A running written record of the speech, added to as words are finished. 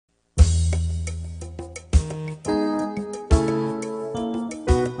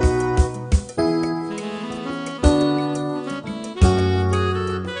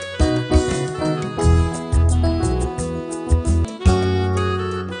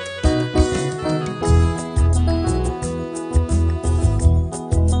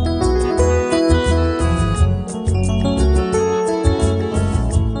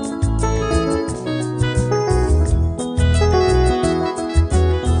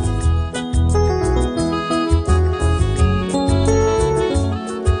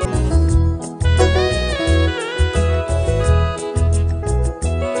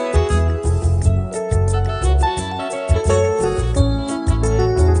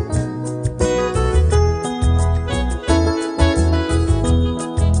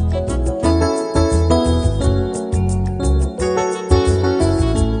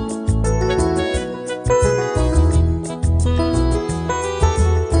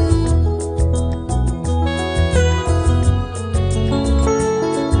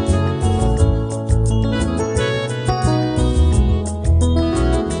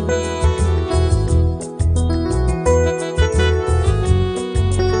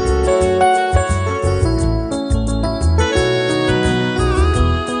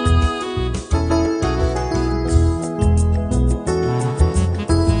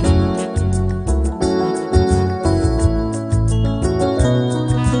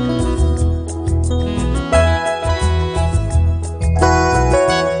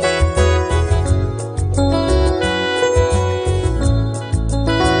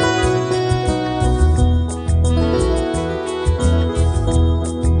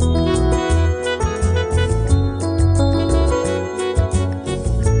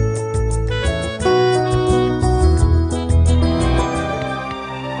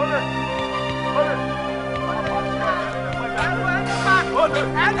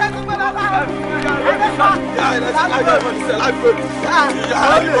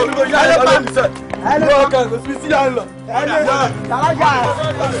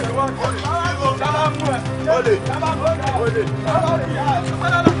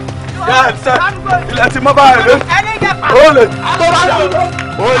ilẹ̀ ti mọ́ báyìí lé. Olè.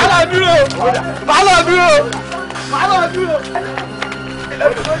 Bàálà dúró. Bàálà dúró. Bàálà dúró.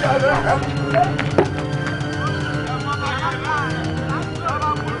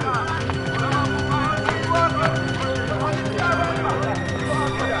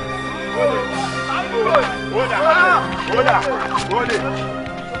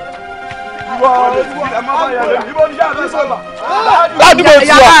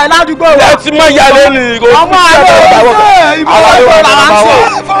 ládùúgbò wa ẹ ti mọ ìyàlẹ́ ni ọmọ àlọ́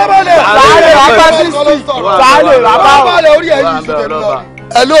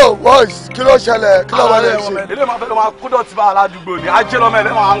hello boys kí ló ṣẹlẹ̀ kí ló wà lè ṣe. ilé máa fẹ́ lọ́ máa kó dọ̀tí bá aládùúgbò ni ajé lọ́mọ ẹ̀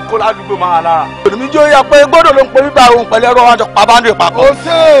lẹ́wọ̀n à ń kó ládùúgbò máa lára. èmi jó yẹ pé gbọ́dọ̀ ló ń pe bíbá òun pẹ̀lú ẹ̀rọ wájú pàbándé papọ̀.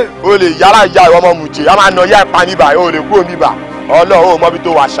 o lè yára ìyá ìwọ ọmọ mùjẹ a máa nà ìyá ìpa níbà o lè kúrò níbà ọlọ́run ò mọ́bí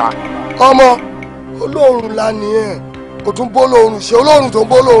tó wà ṣá. ọmọ olóòrùn ńlá nìyẹn kò tún bó lóòrùn ṣe olóòrùn tó ń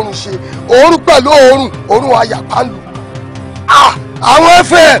bó lóòrùn ṣe òórùn pẹ̀lú òórùn àyàpálù. àwọn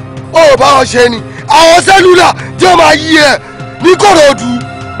ẹ̀fẹ̀ ò bá wọn ṣe ni àwọn sẹ́lúlà tí ó máa yí ẹ̀ ní Kòròdú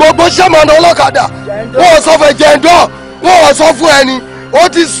gbogbo sẹ́mọ̀nà ọlọ́kadà wọ́n sọ fún jẹ̀ǹdọ́ wọ́n sọ fún ẹni ó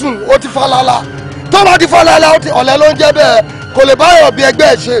ti sùn ó ti falala tó bá ti falala ọ̀lẹ́ ló ń jẹ́ bẹ́ẹ̀ kò lè báyọ̀ bí ẹgbẹ́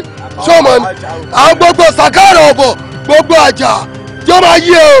ẹ̀ ṣe sọ́mọ ni àwọn gbogbo sàkárà ọ̀bọ̀ gbogbo àjà tí ó máa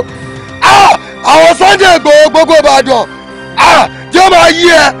yí ẹ o àwọn Sunday Igboho gbogbo Ìbàdàn tí ó máa yí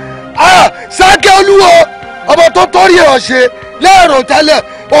ẹ Sákẹ́ Olúwo ọmọ tó torí ẹ̀ ṣe lẹ́ẹ̀rọ tẹ́lẹ̀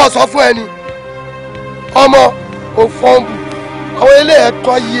wọ́n sọ fún ẹni ọmọ òfòǹbù àwọn eléyẹ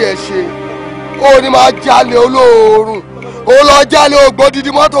tó yí ẹ ṣe ó ní máa jalè olóòórùn ó lọ jalè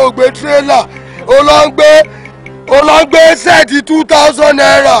ògbódìdí mọ́tò ògbé tírélà ó lọ ń gbé sẹ́ẹ̀tì 2000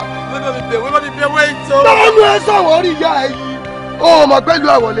 naira. lọ́nù ẹ sọ̀wọ́ rí ìyá ẹ yìí ó mọ̀ pẹ̀lú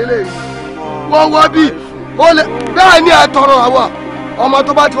àwọ̀ lélẹ̀ yìí wọ́n wọ́ bí bẹ́ẹ̀ ni ẹ tọrọ àwọ̀ ọmọ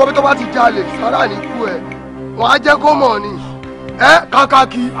tó bá ti wọ́ bí tó bá ti jalè sára ní ikú ẹ̀ wọ́n á jẹ́ kó mọ̀ ni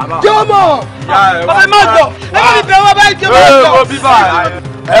kàkàkì jẹ́ mọ̀. ọmọ má gbọ́ ẹ má mi bẹ̀ wọ́n báyìí jẹ́ mọ́ gbọ́.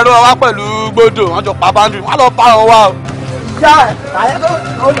 ẹ̀rọ wa pẹ̀lú gbódò wọ́n jọ pa báńdù wọ́n lọ pa wọn wá o. ìyá ẹ̀ àyẹ̀ tó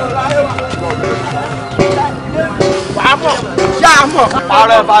olùdarí wa. wàá mọ̀ yá mọ̀.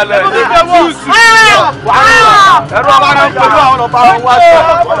 ààrẹ balẹ̀ ní júùsì ẹ̀rọ wa náà pẹ̀lú àwọn ọ̀nà pa wọn wá sí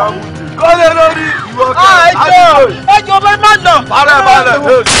ọ̀nà kọ́lé lórí ìwọ kan. ẹjọ́ bẹ́ẹ̀ má lọ. ààrẹ balẹ̀ ní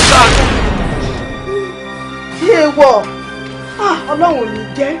òṣìṣẹ́. bí ewọ Ọlọ́run ò ní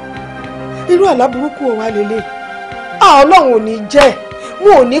jẹ́ irú àlá burúkú wa lélẹ̀ Ọlọ́run ò ní jẹ́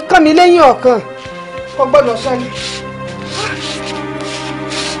wọn ò ní kán mi lẹ́yìn ọ̀kan kò gbọ́dọ̀ sọ́ni.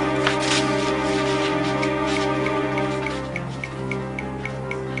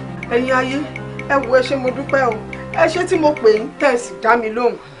 ẹ̀yin ayé ẹ wo ẹ ṣé mo dúpẹ́ o ẹ ṣé tí mo pè ń tẹ̀sí dá mi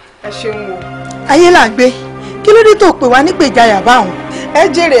lóhùn ẹ ṣeun o. ayé là ń gbé kí ló dé tó pè wá nígbèjáyà báwọn. ẹ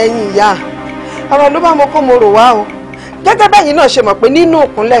jèrè ẹ̀yin ìyá ọ̀rọ̀ ló bá mọ kó mo rò wá o gẹ́gẹ́ bẹ́yìn náà ṣe mọ̀ pé nínú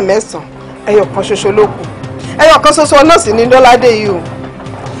ìkúnlẹ̀ mẹ́sàn-án ẹyọ kan ṣoṣo ló kù ẹyọ kan ṣoṣo náà sì ní lọ́ládé yìí o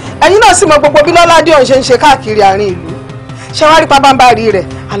ẹ̀yin náà sì mọ gbogbo bí lọ́ládé ọ̀hún ṣe ń ṣe káàkiri àárín ìlú ṣẹ́wárí pabambarì rẹ̀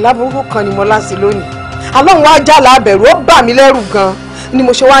aláburúkú kan ni mo láti lónìí alóhùn wá já lábẹ̀rù ó bà mí lẹ́rù gan ni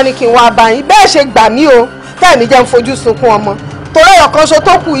mo ṣe wá ní kí n wá bá yín bẹ́ẹ̀ ṣe gbà mí o bẹ́ẹ̀ ní jẹ́ ń fojú sunkún ọmọ torí ẹyọ kan ṣo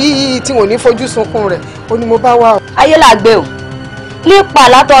tó kù yìí tí wọ́n ní fojú sunkún rẹ̀ ó ní mo bá wá o. ayé làgbé o nípa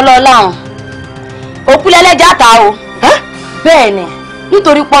látọlọ́lá ọ̀hún òkú lẹ́lẹ́jà ta o bẹ́ẹ̀ ni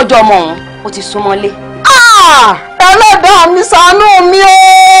nítorí pọ́jọ́ ọmọ òun ó ti súnmọ́lé. ẹlẹ́dàá mi ṣàánú mi o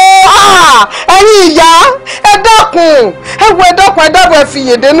ẹ̀yin ìyá ẹ dákun ẹ fi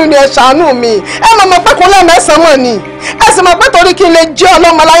yèdénú ni ẹ ṣàánú mi ẹ mọ̀ pé kò lẹ́mẹ̀ẹ́sán mọ̀ ni ẹ sì mọ̀ pé torí kí n lè jẹ́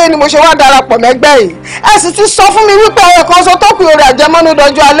ọlọ́mọ láyé ni mo ṣe wá darapọ̀ mẹ́gbẹ́ yìí ẹ sì ti sọ fún mi wípé ẹyọ kan ṣo tó kù orí àjẹmọ́nú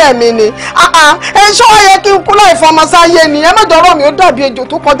dọjú alẹ́ mi ni ẹ ṣọ́ ọ yẹ kí n kú láì fọmọ sáyé ni ẹ mẹ́jọ ọ̀rọ̀ mi ó dàbí ejò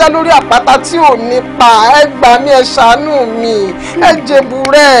tó kọjá lórí àpáta tí ò ní pa ẹ gbà mí ẹ ṣàánú mi ẹ jẹ̀bù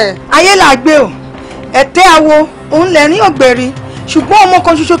rẹ̀. ayé làgbé o ẹ̀tẹ́ awo òun lẹ́rìn ògbèrè ṣùgbọ́n ọmọ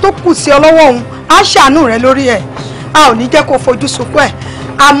kan ṣoṣo tó kù sí ọ lọ́wọ́ òun á ṣàánú rẹ lórí ẹ̀ a ò ní jẹ́ kó fojú sunkún ẹ̀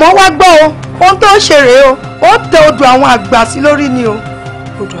àmọ́ wá gbọ́ o ohun tó ṣe rèé o ó tẹ odò àwọn àgbà sí lórí ni o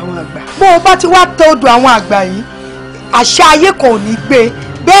odò àwọn àgbà bó o bá ti wá tẹ odò àwọn àgbà yìí àṣà ayé kan ò ní gbé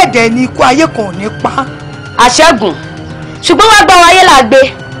bẹ́ẹ̀ dẹ̀ ni ikú ayé kan ò ní pa. àṣẹ́gun ṣùgbọ́n wá gbọ́ ayé làgbé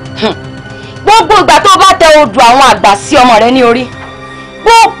gbogbo ìgbà tó o bá tẹ odò àwọn àgbà sí ọmọ rẹ ní orí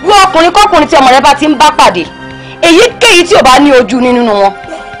gbogbo ọkùnrin kọkùnrin tí ọmọ rẹ bá ti ń bá pàdé èyíkéyìí tí ò bá ní ojú nínú wọn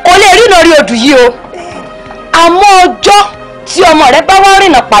kò lè rí lórí odù yìí o àmọ́ ọjọ́ tí ọmọ rẹ bá wá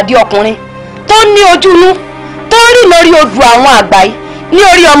rìnà pàdé ọkùnrin tó ní ojú inú tó rìn lórí odò àwọn àgbà yìí ní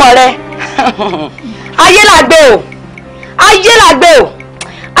orí ọmọ rẹ ayé làgbé o ayé làgbé o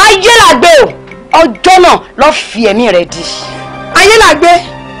ayé làgbé o ọjọ́ náà lọ fi ẹ̀mí rẹ di. ayé làgbé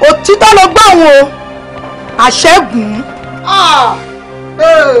òtítọ́ ló gbọ́ òun o àṣẹ́gun.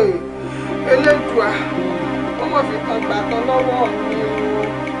 elédùà ó mọ̀ fi kan gbà tán lọ́wọ́ mi o.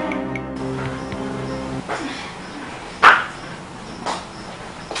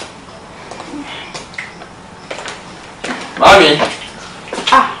 Mami.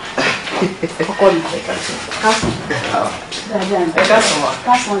 Ọkọ mi. Kásán. Ẹ kásán wa.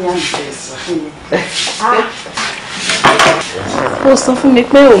 Kásán ya mi. Ó sọ fún mi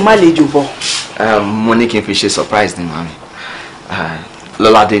pé òun má lè jò bọ̀. Mo ní kí n fi ṣe surprise ni mami.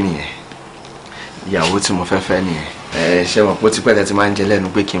 Lọ́ládé nìyẹn. Ìyàwó tí mo fẹ́ fẹ́ nìyẹn. Ṣé mo pé tí pẹ́lẹ́ ti máa ń jẹ lẹ́nu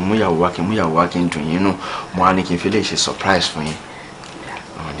pé kí n mú ìyàwó wá kí n mú ìyàwó wá kí n dùn yín nù. Mo á ní kí n fi lè ṣe surprise fún yín.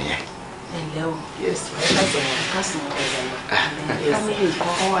 Ọ̀hún nìyẹn. Ẹ̀lẹ́ o. Kásán family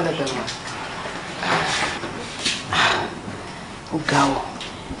nǹkan wà lọ́dọ̀ wọn. Ó ga ọ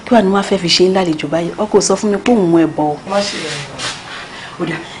kí wàá ní wọ́n fẹ́ fi ṣe ń lálejò báyìí ọkọ sọ fún mi pé òun mú ẹ bọ ọ. má ṣe rẹ̀ ó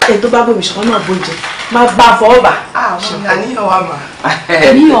dà ẹ tó bá bòmí ṣùgbọ́n náà bó jẹ má bá a fọwọ́ bà. àníyàn wà mà.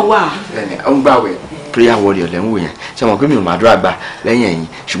 àníyàn wà. Ó ń gbàwẹ̀ prayer warrior lẹ́ ń wò yẹn ṣé mo pé mi ò máa dúrà gbà lẹ́yìn ẹ̀yìn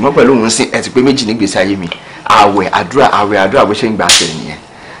ṣùgbọ́n pẹ̀lú òun sìn ẹ ti pé méjì nígbèsí ayé mi àwẹ̀ àdúrà bó ṣe ń gbà ṣe nìyẹn.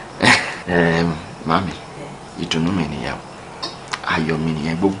 Mami ìdùnnú mi nìyẹn ayọ̀ mi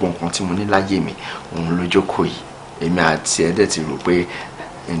nìyẹn gbogbo nǹkan tí mo ní láyé mi òun ló jókòó yìí èmi àti ẹ̀dẹ̀ ti rò pé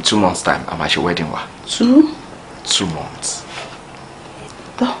in 2 months time a máa ṣe wedding wa. 2 months.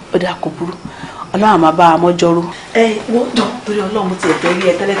 tó o dà kó burú ọlọ́run máa bá a mọ́jọ́rú. Wọ́n jọ torí ọlọ́run mo ti ẹ̀fẹ́ rí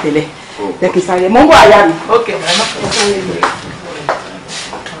ẹ tẹ́lẹ̀tẹ́lẹ̀ lẹ́kì sáré mọ́ ń bọ̀ àyà mi. ok màmá kan sáré mi.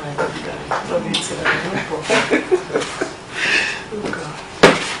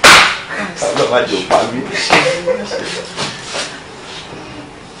 Ọlọ́run má jẹ́ ó pa mí.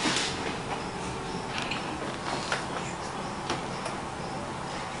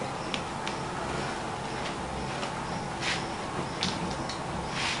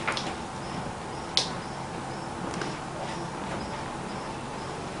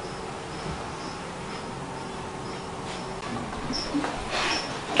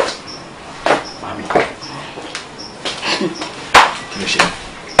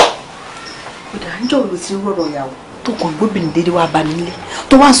 Ló ti rọrọ ìyàwó tó kàn gbóbìnrin dédé wá bá mi nílé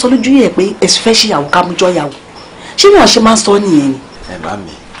tó wá ń sọ lójú yẹ pé ẹsùn fẹ́ ṣìyàwó ká mú jọ ìyàwó ṣé wọn ṣe máa ń sọ nìyẹn ni. Bá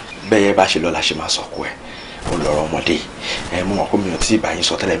mi bẹ́ẹ̀ bá ṣe lọ́la ṣe máa sọ kó ẹ̀ ó lọ́rọ̀ ọmọdé mo mọ̀ pé mi ò tí ì bá yín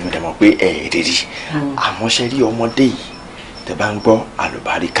sọ tẹ́lẹ̀ mi ò dẹ̀ mọ̀ pé rírí àmọ́ ṣe rí ọmọdé yìí tẹ́ bá ń gbọ́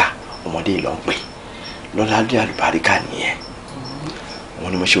àlùbáríkà ọmọdé yìí ló ń pè Lọ́ládé àlùbáríkà nìyẹn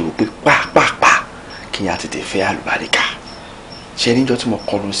òun ni mo ṣe rò pé pàápàá kí n yà tètè fẹ́ àlùbáríkà ṣe níjọ́ tí mo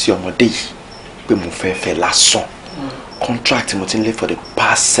kọnu sí ọmọdé yìí pé mo fẹ́ lásán contract mo ti ń lé for the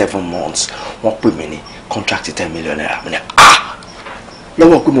past 7 months wọ́n pè mí ní contract 10 million naira mo ní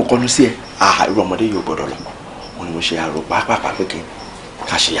lọ́wọ́ pé mo kọnu sí ẹ irú ọmọdé yóò gbọ́dọ̀ lọ wọn ni mo ṣe àrò pàápàá pé kí n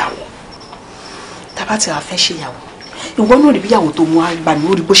ká ṣèyàwó. tábà tí a fẹ́ ṣèyàwó ìwọ náà rí bí ìyàwó tó mú àgbà ní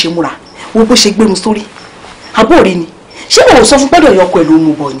orí bó ṣe múra wo bó ṣe gbẹrun sórí àbó rí ni ṣé òun sọ fún gbọ́dọ̀ yọkọ ẹ ló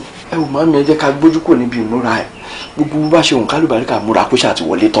mú bọ ni. ẹ wò má mi ẹ jẹ́ ká gbójú kò níbi ìmúra ẹ gbogbo bó bá ṣe òun kálùbáríkà múra kó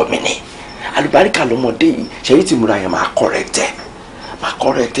ṣàtiwọlé tọ̀ mí ni àlùbáríkà lọmọdé yìí ṣèyí tí múra yẹn máa kọrẹ́tẹ̀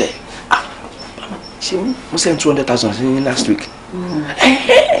ṣé mo send 200,000 sí last week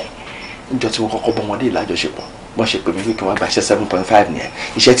níjọ́ tí wọ́n kọ́kọ́ bọ́mọdé ìlàjọṣepọ̀ bọ́n ṣe pè mí pé kí wọ́n gba iṣẹ́ 7.5 nìyẹn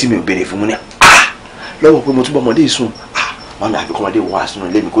iṣẹ́ tí mi ò béèrè fún mi ní lọ́wọ́ pé mo tún bọ́mọdé sùn wọn náà àbí kọ́mọdé wọ́n àsùnú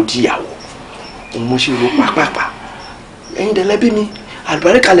ilé mi kó díyàwó òun mo ṣe ro pàápàá ẹ̀yin dẹ̀lẹ́bí mi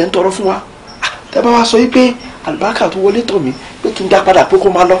àlùbáríkà lẹ́ ń tọrọ fún wa tẹ́ bá wá sọ yìí pé àlùbáríkà tó wọlé tọ̀ mí pé kí n dá padà pé kó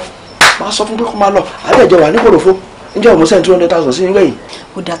máa lọ máa sọ fún pé kó máa lọ àbẹ̀jẹ̀ wà ní kòròfó níjẹ́ òun send 200,000 sí nígbẹ̀yìn.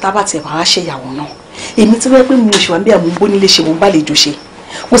 ó dá tábà tiẹ̀ máa ṣe ìyàwó náà èmi tí wọ́n pẹ́ mi ò ṣe wà bí àmú bó nílé ṣe mo bá lè jò ṣe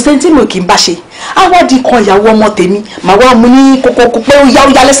kò sẹ́ni tí mi ò kì í bá ṣe àwádìí kan ìyàwó ọmọ tèmi màá wá mú ní kókó pé ó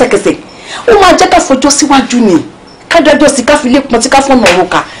yá lẹ́sẹ̀kẹsẹ̀ ó máa jẹ́ ká fọjọ́ síwájú ni ká dájọ́ sí ká fi lé pọn tí ká fọ́nà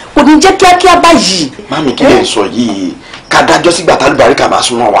òrùka kò ní jẹ́ kíákíá báyìí. Mami kí lè sọ yìí ká dájọ́ sígbà tálùbáríkà máa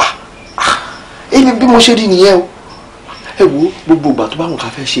súnmọ́ wa èmi bí mo ṣe rí nìyẹn o ẹ wo gbogbo ìgbà tó bá wọn ká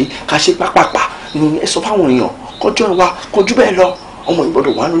fẹ́ ṣe ká ṣe pápápá ni ẹ sọ fáwọn èèyàn kọjọ́ wa kọjú bẹ́ẹ̀ lọ ọmọ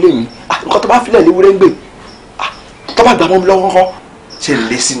ìgbọ́dọ̀ wà nílé mi nǹkan tó bá filẹ̀ léwúrẹ́ ń gbè tó bá gbà mọ́ mi lọ́wọ́ kọ́ ṣe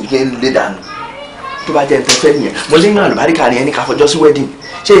lè sí ní lé dànù tó bá jẹ́ ń tẹ́fẹ́ nìyẹn mo lé ní àlùbáríkà ni ẹni ká fọjọ́ sí wedding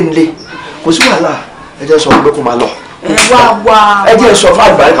ṣé ń lé kò sí wàhálà ẹ jẹ́ sọ pé kó máa lọ ẹ jẹ́ sọ fún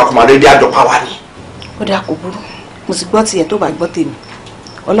àlùbáríkà kó máa lọ èdè àjọpá wa ni. ó dáa kò burú mo sì gbọ́ tiẹ̀ tó bá gbọ́ tèmi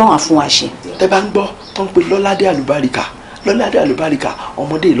ọlọ́run á fún wa ṣe. tẹ bá ń gbọ́ tó ń pe lọ́ládé àlùbáríkà Lọ́ládé àlùbáríkà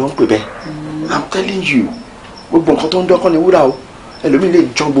ọmọdé ló ń pè bẹ́ẹ̀. I'm telling you gbogbo nǹkan tó ń dọ́kàn ní wúrà o ẹlòmíì lè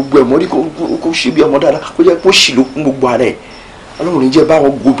jọ gbogbo ẹ̀ mọ́rí kó ṣe bí ọmọ dáadáa kó jẹ́ kó ṣì ló kún gbogbo ara ẹ̀ ọlọ́run ní jẹ́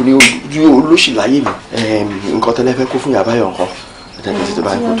báwọn obìnrin olóṣì láyé mi. Nǹkan tẹ́lẹ̀ fẹ́ kó fún Yàbáyọ̀ nǹkan ẹ̀jẹ̀ tètè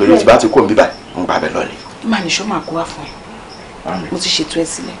bá kó torí ti bá ti kó mi báyìí ń gbà bẹ́ẹ̀ lọ́lẹ̀. má ní sọ máa kó wá fún ẹ mo ti ṣètò ẹ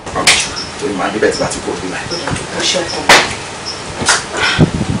sílẹ̀. torí màá níbẹ̀ tí bá ti kó mi báyìí. ó ṣe ọkọ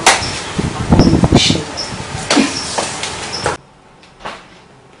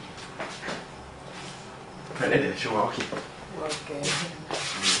Ṣé wà ókè?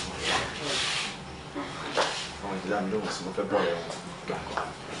 Àwọn ìdílé àmì lóhùn sí mo fẹ́ bọ́ọ̀lù ẹ̀wọ̀n.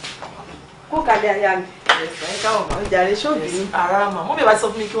 Kó kalẹ̀ aya mi. Ẹ káwọn ọmọ ìjà rẹ̀ ṣọ́ọ̀bù ní. Ara mà mọ́ bí ẹ bá sọ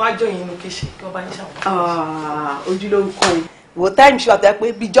fún mi kí wọ́n á jọyìn inú kíṣe kí wọ́n bá yín ṣàwọn. Ojú ló ń kọ́ ẹ. Wò táìmù ṣe àtẹ pé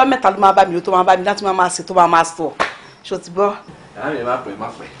bíi ijọ́ mẹ́ta ló máa bá mi ló tó máa bá mi láti máa ṣe tó máa sọ. Ṣo ti bọ́? Ìyá mi má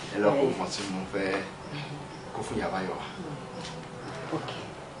pẹ́ ẹ lọ kó nǹkan tí mo fẹ́ kó fún Yàbáyọ̀ wa.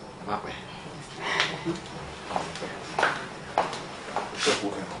 Má pẹ́.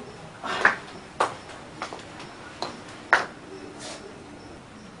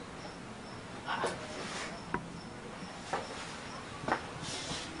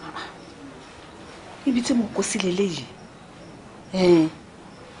 Ibi tí mo kó sí leléyìí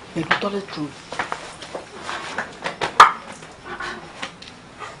pẹ̀lú toilet roll.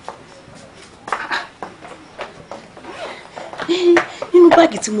 Nínú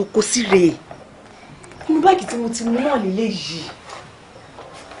báàgì tí mo kó sí rèé nínú báàgì tí mo ti mú náà leléyìí.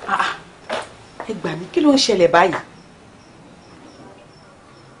 Ẹ gbà mí kí ló ń ṣẹlẹ̀ báyìí?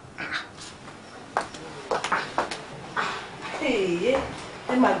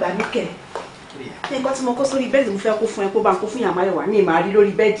 Ẹ máa gbà mí kẹ̀. Nǹkan tí mo kó sórí bẹ́ẹ̀dì mo fẹ́ kó fún ẹ kó bá ń kó fún Yàmáyọ̀wá ní ìmọ̀ àrí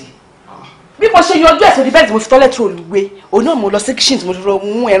lórí bẹ́ẹ̀dì. Bí mo ṣe yọjú ẹ̀ sórí bẹ́ẹ̀dì mo fi tọ́lẹ̀tì olùgbé òun náà mo lọ sí kíchìn tí mo lọ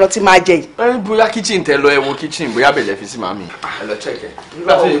mú ẹran tí máa jẹ yìí. Bóyá kíchìn tẹ lọ ẹ wo kíchìn bóyá bẹ̀lẹ̀ fi sí màmí. Ẹ lọ check ẹ.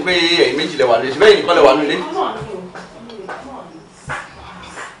 Nígbà tó yẹ pé ẹ̀yin méjì lẹ wà lóye ṣùgbọ́n ẹ̀yin nìkan lẹ wà lóye.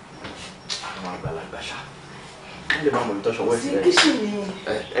 Ẹ lè má mọ ibi tẹ́ ṣọwọ́ ẹ̀ sí rẹ̀.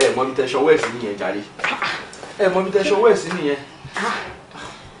 Ẹ mọ ibi tẹ́ ṣọwọ́ ẹ̀ sí nìyẹn jàre. Ẹ mọ ibi tẹ́ ṣọwọ́ ẹ̀ sí nìyẹn.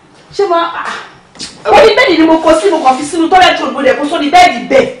 Ṣé máa orí bẹ́ẹ̀dì ni mo kó sí mo kàn fi sínú tọ́lẹ̀tì olùgbòdè kó sórí bẹ́ẹ̀dì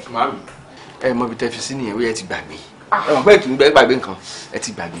bẹ́ẹ̀. Màmí ẹ mọ ibi tẹ́ fi sí nìyẹn wíyẹ ti gbàgbé. Ẹ mọ̀ pé kì í gbàgbé nǹkan ẹ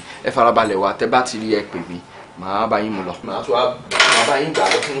ti gbàgbé ẹ farabalẹ̀ wá tẹ́ bá ti rí ẹ pè mí màá bá yín mu lọ. Màá tún wá bá yín gbà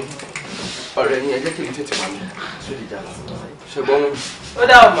lọ fún ọ̀rẹ́ yín ẹ jẹ́ kí n tètè máa mú sórí ìjà lọ. Ṣùgbọ́n mi. Ó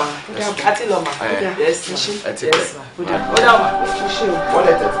dá ọmọ àti lọ mà. Ẹ ti pẹ́. Ó dá ọmọ. Wọ́n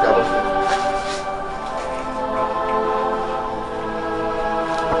lẹ̀ tẹ̀ ti dábọ̀ fún mi.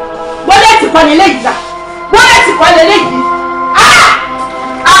 Bọ́lẹ̀tì kan lè léyìí dà bọ́lẹ̀tì kan lè léyìí.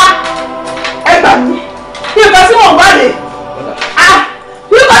 Ẹ gbà mí bí nǹkan tí mò ń bá rè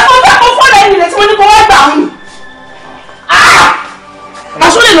bí nǹkan tí mo fẹ́ kó fọ́ọ̀lù ẹ̀yìn rẹ̀ tí mo ní kó wá gbà ń.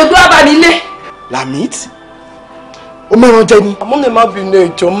 Àṣọlẹ̀ ló gbé wá bá mi lé. Lamit ó mẹ́ran jẹ ni. Àmọ́ mi má bínú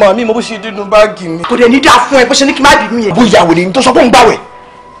ẹjọ́ máa mi mo bó ṣe dínú báàgì mi. Kò dé ní dáa fún ẹ bó ṣe ní kí n má bínú yẹn. Bó ìyàwó lè ní tó sọ pé ń gbàwẹ̀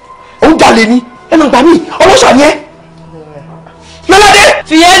òun jalè ni ẹnu gbà mí ọlọ́ṣà ni ẹ. Lọ́ládé.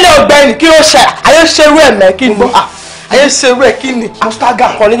 Fìyẹn lè ọ̀gbẹ́ni kí ó ṣe ayé ṣerú ẹ̀ mẹ́ kí ni ayé ṣerú ẹ̀ kí ni.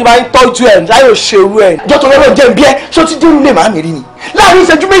 Amsterdam kan ní kí n bá ń tọ́jú ẹ̀ láyé ṣerú ẹ̀. Jọ́tọ̀ lọ́rọ̀ jẹ́ bí ẹ ṣé o ti dérú lè máa mi rí ni. Láàárín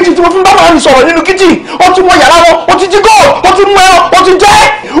ìṣẹ́jú méjì tí mo fi ń bá màá mi sọ̀rọ̀ nínú kíchìn ó ti mọ yàrá wọn ó ti jí góòlù ó ti mú ẹran ó ti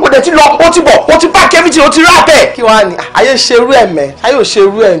jẹ́ ó dẹ̀ ti lọ ó ti bọ̀ ó ti pààkì everything ó ti rà bẹ́ẹ̀. Kí wàá ní ayé ṣerú ẹ̀ mẹ́ ayé ò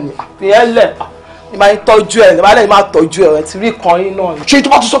ṣerú ẹ̀ ni fìyẹn lẹ̀ ní máa ń tọ́jú ẹ̀ ní máa lẹ́yìn máa tọ́jú ẹ̀ ti rí kan yín náà. Ṣé tó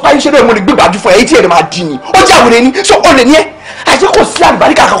bá tún sọ pé ayé ṣerú ẹ̀ mo lè gbé gbàjú fún ẹ èyí tí ẹ̀ máa dì ní ó jẹ́ àwòrán ni ṣé ó lè ní ẹ àti kò sí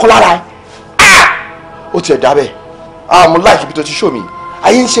àlùbáríkà kankan lára ẹ. Ó tiẹ̀ dá bẹ́ẹ̀ mo láìkí ibi tó ti ṣó mi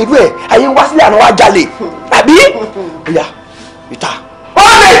ayé ń ṣerú ẹ̀ ayé ń wá sílẹ̀ àná wá jalè àbí bóyá ìta. Ó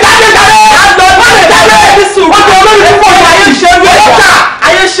lè jáde jáde ó lè jáde ó ti olórí púpọ̀ ní ayé ṣerú ẹ̀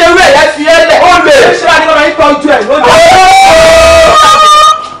ayé ṣerú ẹ̀ yẹn fi ẹ́ lẹ̀ ó lè ṣé wàá ní kọ́ máa ń tọ́jú ẹ̀ lóde.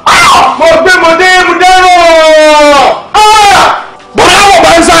 Mo gbé mo dé rò bọ́lá wọ̀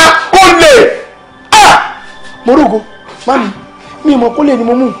bá ń sá ó lè morogo mami mi mọ̀ kó lè ní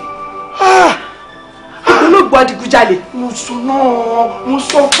mo mú. Olóògbé adigunjalè. Mo sọ náà mo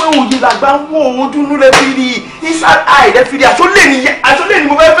sọ pé òye làgbà ń wo ojú inú rẹ fi rí inside eye rẹ fi rí àtúnlé ni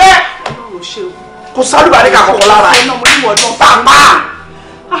mo fẹ́ fẹ́. Kò sálùbà ní kakọ̀kọ̀ lára ẹ̀.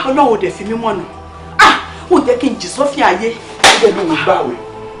 Ọlọ́run ò dẹ̀ fi mí mọ̀nà ó jẹ́ kí n jì sọ́fìn ayé. Ẹgbẹ́ mi ò gbà wẹ̀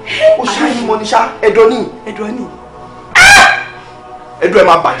ó ṣe é ní mo ní ṣá ẹ̀dọ́ ní. Ẹ̀dọ́ ẹ̀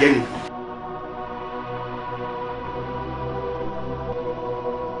máa bàjẹ́ ni.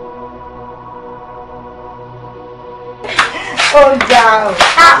 Ó jà ó.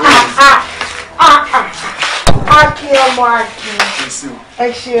 Akin ọmọ Akin.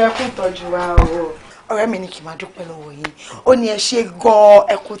 Ẹ ṣe ẹkún tọ́jú wa o. ọ̀rẹ́ mi ní kí n máa dúpẹ́ lọ́wọ́ yín ó ní ẹ ṣe gan-an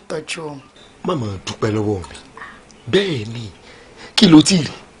ẹ kú tọ́jú o. má máa dúpẹ́ lọ́wọ́ mi bẹ́ẹ̀ ni kí ló tí ì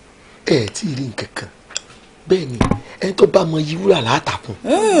rí ẹ tí ì rí nǹkan kan bẹ́ẹ̀ ni ẹni tó bá mọ yí wúrà láàtà fún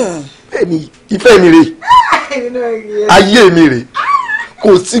bẹ́ẹ̀ ni ìfẹ́ mi rè ayé mi rè kò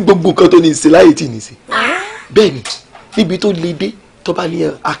sí gbogbo nǹkan tó ní í ṣe láyé tí ì ní í ṣe bẹ́ẹ̀ ni níbi tó le dé tó bá ní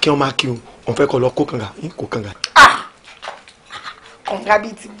akin ọmọ akin òun fẹ́ kọ́ lọ kó kànga kó kànga. kànga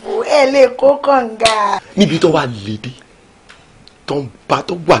bíi ti bo ẹ lè kó kànga. níbi tó wà le dé tó ń bá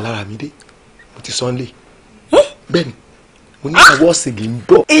tó wà lára mi dé mo ti sọ ń lè bẹ́ẹ̀ ni mo ní ìyàwó ọ̀sìngì ń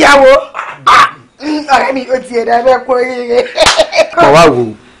bọ̀. ìyàwó ọ̀rẹ́ mi ò tiẹ̀ dá bẹ́ẹ̀ kó rere. mo wá wo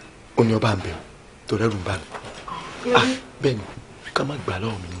oní ọba ń bẹ̀ tó rẹ́rù ń bá mi bẹ́ẹ̀ ni ká má gbà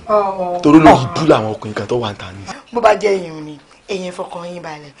lọ́wọ́ mi ni torí lóyún ibú làwọn ọkùnrin kan tó wà ń ta ní. bó bá jẹ́ èèyàn ni èèyàn fọkàn yín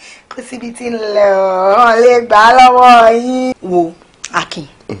balẹ̀ kó síbi tí ń lọ ọ́n lè gbà á lọ́wọ́ yín. wo Akin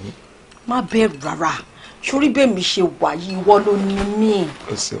má bẹ̀rù rárá sórí bẹ́ẹ̀ mi ṣe wà yìí ìwọ ló ní mí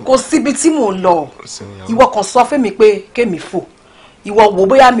kò síbi tí mò ń lọ ìwọ kan sọ fún mi pé kémi fò ìwọ wò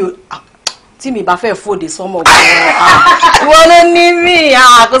bóyá mi tí mi bá fẹ́ fòde sọ́mọ̀ ìwọ ló ní mí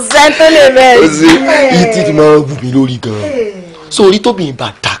kò sẹ́ni tó lè bẹ̀rẹ̀ sí i. ìtì tí máa ń wù mí lórí gan-an sórí tóbìnrin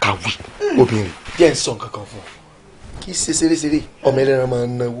bá dàkàwé obìnrin jẹ́ ń sọ nǹkan kan fún ọ kì í ṣe ṣeréṣeré ọmọ ẹlẹ́ran máa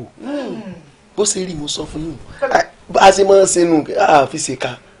ń náwó bó ṣe rí mo sọ fún yín bá a ṣe máa ń ṣe nù àfi ṣe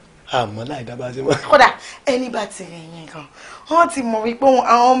ká àmọ́ láì dá bá a ṣe máa. kódà ẹni bá ti rìn yín gan wọ́n ti mọ̀ wípé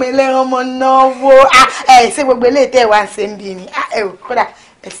àwọn ọmọ ẹlẹ́ran máa ń náwó ṣé gbogbo eléyìí tẹ́ ẹ wá ń ṣe ń bí ni kódà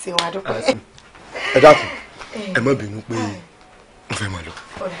ẹ ṣe wà dúpẹ́. ẹ dákun ẹ má bínú pé mo fẹ́ máa lọ.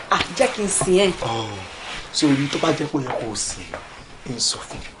 jẹ́ kí n sìn ẹ́. sórí tó bá jẹ́ pé ó yẹ kó o sìn ń sọ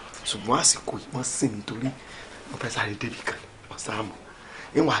fún ṣùgbọ́n àsìkò yìí wọ́n sìn nítorí mo fẹ́ sáré débi kan ọ̀sàmù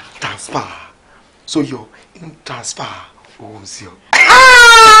ń wà transfer sóyọ ń transfer owó sí ọ.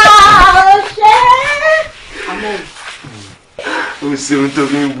 o ṣeun tó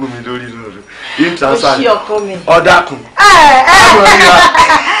fi ń gbó mi lórí lọ́rọ̀ ń transfer ọ̀dàkùn.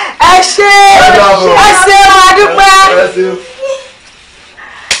 ẹ ṣe àdúpẹ́.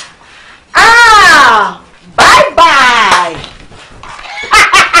 Bye bye.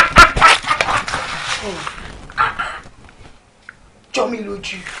 Jọ mi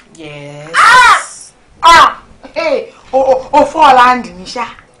lójú. Yes. O fọ́ ọ̀làǹdì ní ṣá.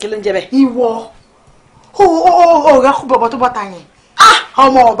 Kí ló ń jẹ bẹ́ẹ̀? Ìwọ. O rẹ kú bọ̀bọ̀ tó bọ́ta yẹn.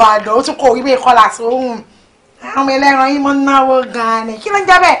 Ọmọ ọba àdán ó tún kọ orí bẹ́ẹ̀ kọ́lá sóhùn. Àwọn ẹlẹ́ran yín mọ́ náwó gan-an ni. Kí ló ń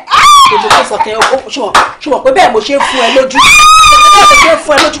jẹ bẹ́ẹ̀? Èmi tó sọ kẹ́ ṣùgbọ́n pé bẹ́ẹ̀ mo ṣe ń fún ẹ lójú. Bẹ́ẹ̀ mo ṣe ń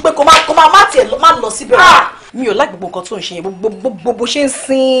fún ẹ lójú pé kó má tiẹ̀ má lọ síbẹ̀ rárá. Mi ò like gbogbo nǹkan tó ń ṣe yẹn gbogbo ṣe ń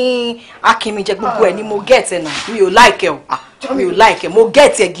sin Akin jẹ gbogbo ẹ ni mo get ẹ náà mi ò like ẹ o mi ò like ẹ mo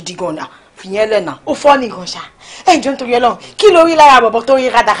get ẹ gidi gan na fìyẹn lẹ́nà. ó fọ́ ní ìkan ṣá ẹ̀jọ̀ nítorí Ọlọ́run kí ló rí lára bọ̀bọ̀ tó rí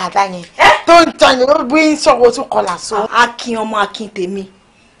rádaràdà yẹn tó ń tan ní ó bí ń sọ̀rọ̀ tún kọlà sọ. Akin ọmọ Akin tèmi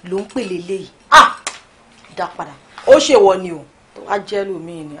ló ń pè lélẹ́yìí dá padà ó ṣèwọ ni o tó wá jẹ́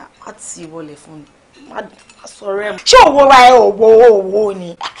lómi ni á ti wọlé fún mi sọ̀rọ̀ ẹ̀. ṣé òwò ra ẹ òwò ni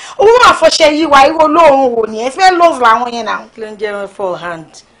owó àfọṣẹ yìí wá irú olóòórùn wò ni ẹ fẹ́ love làwọn yẹn náà. kí ló ń jẹ́ for hand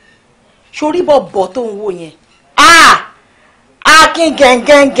sórí bọ̀bọ̀ tó ń wò yẹn. Akin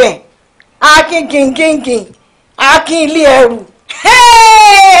gẹ̀ǹgẹ̀ǹgẹ̀ Akin gẹ̀ǹgẹ̀ǹgẹ̀ Akin ilé ẹrù.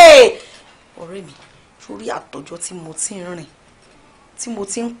 ọ̀rẹ́ mi sórí àtọ́jọ́ tí mo ti ń rìn tí mo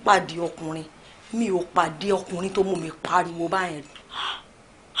ti ń pàdé ọkùnrin mi ò pàdé ọkùnrin tó mú mi pariwo báyẹn.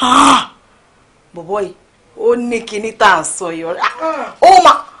 bọ̀bọ̀ yìí ó ní kinní tá à ń sọ yìí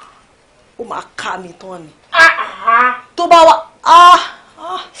ó máa ká mi tán ni tó bá wà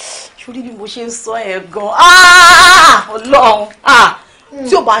sórí bí mo ṣe ń sọ ẹ̀ gan Ọlọ́run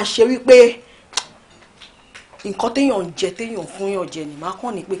tí ò bá ń ṣe wípé nǹkan téèyàn ń jẹ téèyàn fún yàn jẹ ni máa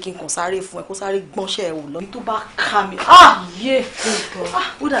kàn ní pé kí n kàn sáré fún ẹ kó sáré gbọ́nṣẹ́ ẹ wò lọ tó bá ká mi yé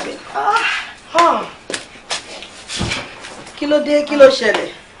ó dàbẹ̀ kí ló dé kí ló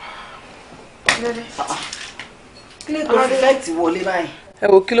ṣẹlẹ̀ kí ló tó fífẹ́ẹ̀tì wọlé báyìí. ẹ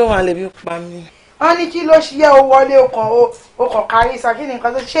wo kí ló wà lẹ́bí pa mí. wọ́n ní kí ló ṣe yẹ o wọlé o kàn kárí sọ kí ni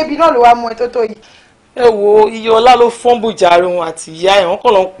nǹkan tó ṣe bí náà ló wá mú ẹ tó yìí. ẹ wo iye ọlá ló fọ́n bùjàre wọn àti ìyá ẹ̀ wọ́n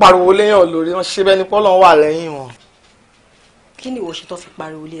kàn lọ́n pariwo léyàn lórí wọn ṣe bẹ́ẹ̀ ni pọ́lọ́n wà lẹ́yìn wọn. kí ni ìwọ ṣe tó fi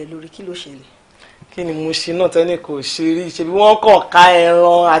pariwo lé ẹ lórí kí ló ṣẹlẹ̀. kí ni mo ṣe náà tẹ́ni kò ṣe rí ṣe bí wọ́n kàn ká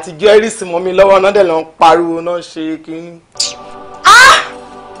ẹran àti jẹ́rìsì mọ́ mi lọ́wọ́ náà dẹ̀ lọ́n pariwo náà ṣe kínní.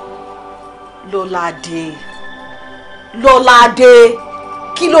 Lọ́ládé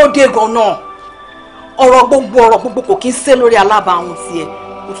kí ló dé gan-an ọ̀rọ̀ gbogbo kò kí ń ṣe lórí alábàáhùn tiẹ̀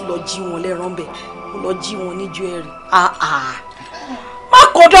ó tún lọ jí wọn lẹ́ran bẹ̀ ó lọ jí wọn níjọ́ ẹ̀rì má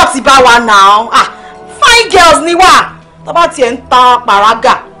kó dọ̀tí bá wa náà fine girls ni wà tọ́ba tiẹ̀ ń ta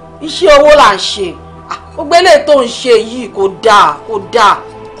pàrágà iṣẹ́ owó là ń ṣe ó gbélé tó ń ṣe yìí kò dáa kò dáa.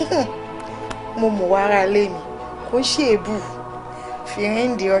 mo mọ̀ wá ara lé mi kò ń ṣe èbù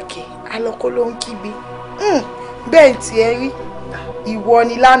fìrìndì ọkẹ́ alọ́kọ́ ló ń kígbe bẹ́ẹ̀ tí ẹ rí ìwọ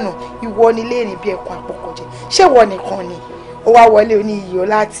ni lánàá ìwọ ni lẹ́rìn bí ẹ̀kọ́ àpọ̀kọ̀jẹ́ ṣé ìwọ nìkan ni ó wá wọlé oní iyọ̀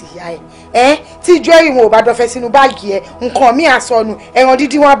láti ìyá ẹ̀ tí jẹ́rì wọn ò bá dọ̀fẹ́ sínú báàgì ẹ̀ nǹkan míì àsọnù ẹran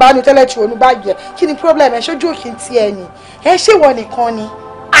dídí wọn bá nu tẹ́lẹ̀ tí wọn nu báàgì ẹ̀ kí ni problem ẹ̀ ṣojú òkè tí ẹ ni ṣé ìwọ nìkan ni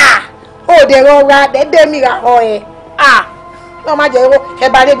ó dẹ̀ rọra dẹ́dẹ́ mìíràn họ ẹ̀ lọ́ọ́ má jẹ́ ẹ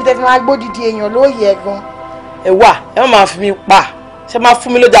bá débi tẹ́ fi máa gbódìdí èèyàn lóye ẹ̀ gan. ẹ wà ẹ má máa fi mi pa ṣe máa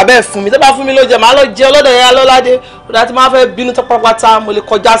fún mi lóúnjẹ abẹ́ fún mi tẹ́ bá fún mi lóúnjẹ máa lọ jẹ ọlọ́dọ̀ yẹn lọ́ládé ó dá tí máa fẹ́ bínú tó pátápátá mo lè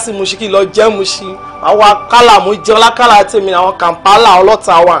kọjá sí Mushin kí lọ jẹ́ Mushin àwọn akálà mo jẹun lákàlà tèmi àwọn Kampala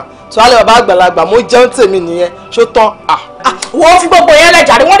ọlọ́ta wà tó alẹ́ bàbá àgbàlagbà mo jẹun tèmi nìyẹn ṣó tán. wọ́n fi gbogbo yẹn lẹ̀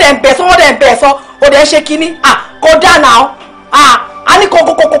jàre wọ́n dẹ̀ ń bẹ̀ sọ ó dẹ̀ ń ṣe kínní kò dáa náà a ní kò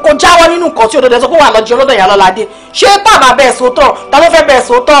jáwọ́ nínú nǹkan tí òdòdó sọ pé wà lọ́jọ́ ọlọ́dọ̀ yẹn lọ́ládé ṣé tàbá bẹ́ẹ̀ sòótọ́ ta ló fẹ́ bẹ́ẹ̀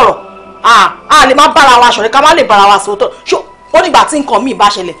sòótọ́ ọ̀rọ̀ a lè má bára wa ṣọ̀rẹ́ ká má lè bára wa sòótọ́ ó nígbà tí nǹkan míì bá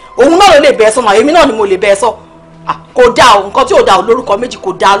ṣẹlẹ̀ òun náà ló lè bẹ́ẹ̀ sọ màá èmi náà ni mo lè bẹ́ẹ̀ sọ kò dáa o nǹkan tí ò dáa o lórúkọ méjì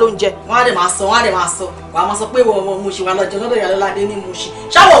kò dáa lóúnjẹ. wọ́n á dẹ̀ máa sọ wàá máa sọ pé wọ́n Mushin wà lọ́jọ́ lọ́dọ̀ ìyá lọ́ládé ní Mushin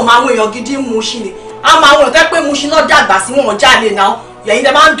ṣáwọ̀ ò máa àwọn èèyàn gidi ń Mushin ni a máa àwọn èèyàn tẹ́ pé Mushin náà dàgbà sí wọn jáde náà yẹ̀yin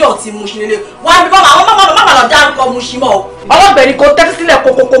tẹ́ máa ń dọ̀tí Mushin lélẹ̀ wọ́n á bí bọ́ọ̀ àwọn máma lọ dárúkọ Mushin mọ́ o ọlọ́gbẹ̀ni kò tẹ́tí sílẹ̀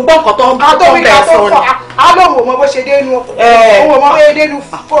kókó gbọ́ nǹkan tó ń bẹ̀ sọ ni. alóhùn mọ bó ṣe dénú òun mọ bó ṣe dénú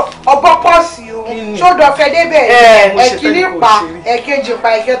ọgbọ pọ́ọ̀sì òun ṣódò ọ̀fẹ́ débẹ̀ ẹ̀kíní pa ẹ̀kejì pa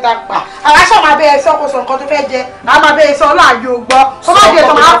ẹ̀kẹta pa aláṣọ máa bẹ ẹsẹ kó sọ nǹkan tó fẹ́ jẹ a máa bẹ ẹsẹ ọláàyè ò gbọ́ kó má jẹ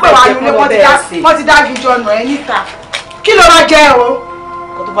tó máa pè wá lulẹ̀ wọ́n ti dá gidi ọ̀nà ẹ̀ níta kí ló máa jẹ o.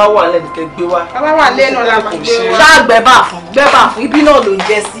 kó tó bá wà lẹ́nu kẹ́ gbé wá. a bá wà lẹ́nu la máa gbé wá. ṣáà gbẹ́bà fún ibi náà ló ń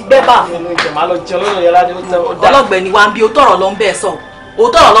jẹ sí gbẹ́bà fún. ọlọ́gbẹ̀ni wa ń bí òótọ́rọ̀ ló ń bẹ́ẹ̀ sọ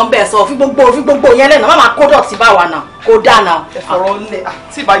òótọ́rọ̀ ló ń bẹ́ẹ̀ sọ fi gbogbo yẹn lẹ́nu má máa kó dọ̀tí bá wa náà kó dáná. ẹ fọ̀rọ̀ lẹ̀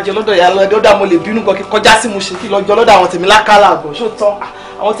tí ìbàjẹ́ lọ́dọ̀ ìyá lọ́dọ̀ ó dá mo lè bínú gan kí kọjá sí Mushin kí lọ́jọ́ lọ́dọ̀ àwọn tèmi lákàlà àgọ́ ṣó tán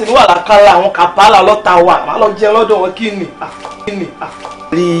àwọn tèmi wà lákàlà àwọn Kampala ọlọ́ta wà má lọ jẹ lọ́dọ̀ wọn kí ni.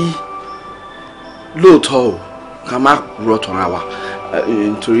 rí lóòótọ́ o ká má rọ̀ tọ́ra wa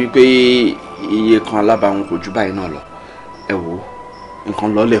nítorí pé iye kan alábàáwọn kò ju báyìí náà lọ ẹ wo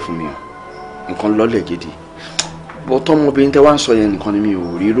nǹkan lọ́lẹ̀ fún mi o nǹkan lọ́lẹ̀ gidi bọ́tọ́ ọmọbìnrin tẹ́ wá ń sọ yẹn nìkan ni mi ò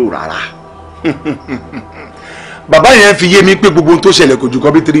rírò rárá. bàbá yẹn fi yé mi pé gbogbo ohun tó ṣẹlẹ̀ kò ju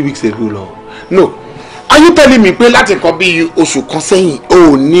kọ́ bí 3 weeks ago lọ no are you telling me pé láti kọ́ bí oṣù kan sẹ́yìn o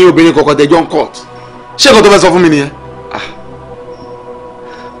ò ní obìnrin kankan tẹ́jọ́ ń court ṣé nǹkan tó fẹ́ sọ fún mi nìyẹn.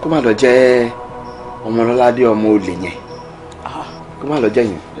 kó má lọ jẹ́ ọmọlọ́ládé ọmọ olè yẹn kó má lọ jẹ́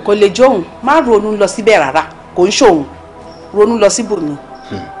yẹn. kò lè jóun má ronú lọ síbẹ̀ rárá kò ń ṣòun ronú lọ síbòmí.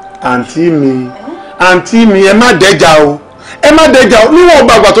 àǹtí mi ẹ má dẹ́jà o níwọ̀n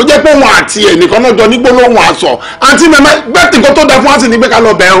gbàgbà tó jẹ́ pé wọn àti ẹ̀ nìkan náà jọ ní gbólóhùn àṣọ àǹtí mi gbẹ́ tí nǹkan tó dẹ fún wa sì ní gbé ká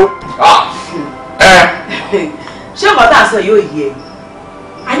lọ bẹ́ẹ̀ o. ṣé ọkọ tá a sọ yóò yẹ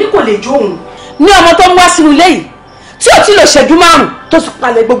àní kò lè jóun ní ọmọ tó ń wá sínú ilé yìí tí ò tí lò ṣẹ́jú márùn tó sì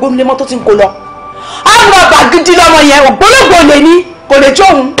palẹ̀ gbogbo ilé mọ́ tó ti ń kó lọ àwọn ọgbà gidi lọmọ yẹn ògbólógbò lè ní kò lè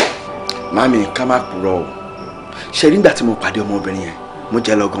jóun. mami ká má purọ́ o ṣe nígbà tí mo pàdé ọmọbìnrin yẹn mo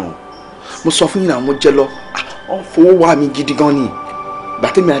jẹ́ lọ gan o mo sọ fún yín náà mo jẹ́ lọ ọ fowó wá mi gidi gan ni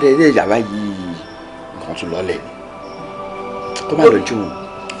gbàtẹ́mi adé ilé ìyàrá yìí nǹkan tún lọ́lẹ̀ ni kó má lọ jóun.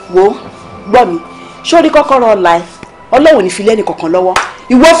 wo gbọ́ mi sórí kọ́kọ́rọ́ ọ̀la ẹ̀ ọlọ́run ní filẹ́ ní kankan lọ́wọ́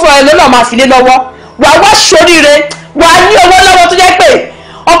ìwọ fúnra ẹ̀ lọ́nà máa filé lọ́wọ́ wàá wá sóríire wàá ní owó lọ́wọ́ tó jẹ́ pé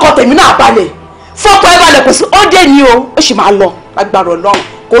ọkọ̀ tèmi náà balẹ̀ fọ́kọ̀ ẹ̀ balẹ̀ kò sí ó dé ní o ó sì máa lọ agbára ọlọ́run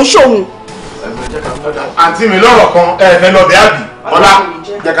kò ń ṣòun. àǹtí mi lọ́rọ̀ kan ẹ fẹ́ lọ bẹ́ẹ̀ àbí ọlá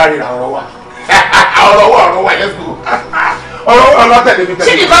jẹ́ ká ríra ọ̀rọ̀ wa ọ̀rọ̀ wa let's go ọ̀rọ̀ tẹ̀lé mi tẹ̀lé.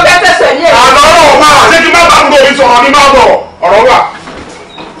 ṣé nìkan bẹ́ẹ̀ tẹ̀sẹ̀ ní ẹ̀. àlọ́ ọ̀rọ̀ máa ṣé kí má bàa ń gbòòrò sọ̀rọ̀ ní má bọ̀ ọ̀rọ̀ wà.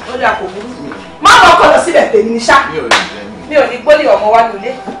 ó dà kò burú má bọ̀ ọkọ̀ lọ síbẹ̀ tèmi ní ṣá mi ò ní gbólé ọmọ wa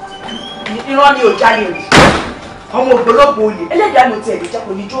nílé irọ́ ni ò jáde rí ọmọ ògbólógbò olè ẹlẹ́dàá ló tiẹ̀ lè jẹ́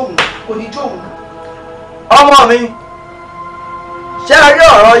kò ní jóun. ọmọ mi ṣé a rí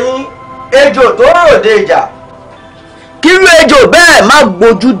ọ̀rọ̀ yín ejò tó ròde ìjà kírú ejò bẹ́ẹ̀ má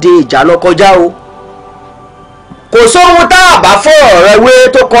gbójúde ìjà lọ kọjá o kò sóhun tá a bá fọ̀rọ̀ rẹ wé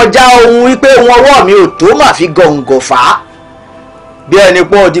tó kọjá ohun wípé wọn ọwọ́ mi ò tó má fi gọ̀ǹgọ̀ fà á bí ẹni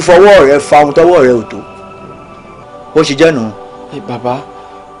pé o ti fọwọ́ rẹ fa ohun tọwọ́ rẹ ò tó ó ṣe jẹ́ nù. bàbá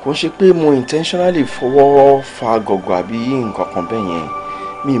kò ṣe pé mo intentionally fọwọ́ fa gọ̀gọ̀ àbí nǹkan kan bẹ́ẹ̀ yẹn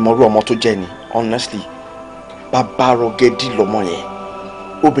mi ìmọ̀rú ọmọ tó jẹ́ ni honestly bàbá rọgẹ́dì lọ́mọ yẹn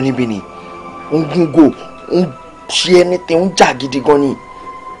obìnrin bí ni ń gúngò ń ṣe anything ń jà gidi gan ni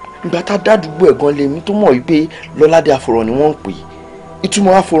ìgbà tá a dádúgbò ẹ̀ gan lèmi tó mọ̀ wípé lọ́ládé àfọ̀rọ̀ ni wọ́n ń pè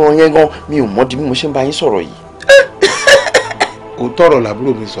ìtumọ̀ àforàn yẹn gan mi ò mọ̀ di bí mo ṣe ń bá yín sọ̀rọ̀ yìí. òótọ́ ọ̀rọ̀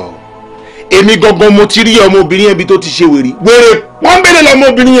làbúrò mi sọ èmi gangan mo ti rí ọmọbìnrin yẹn bí tó ti ṣe wèrè pọ́nbélé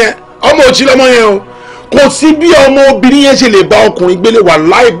lọmọbìnrin yẹn ọmọ òtí lọmọ yẹn o kò sí bí ọmọbìnrin yẹn ṣe lè bá ọkùnrin gbélé wà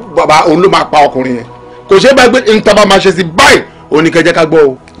láì bàbá òun ló máa pa ọkùnrin yẹn kò ṣe é bá gbé ntaba máa ṣe sí báyìí òun ni kẹjẹ ká gbọ́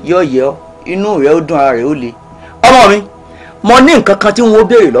o. yọ̀ọ̀yẹ́ inú rẹ̀ ó dùn ara rẹ̀ ó le ọmọ mi mo ní nǹkan kan tí wọ́n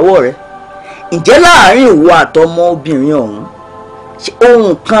béèrè lọ́wọ́ rẹ̀ ǹjẹ́ láàárín ìwọ àtọmọ obìnrin ọ̀hún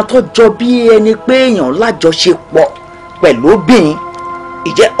ohun kan tó jọ bí ẹni pé èèyàn lájọṣepọ̀ pẹ̀lú obìnrin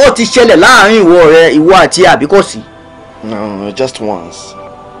ìjẹ́ ó ti ṣẹlẹ̀ láàárín ìwọ àti àbíkọ́sí. No, just once.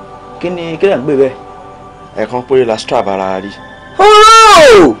 kí ni à ń gbé bẹ́ẹ̀. ẹ̀ẹ̀kan péré la strap ara rí.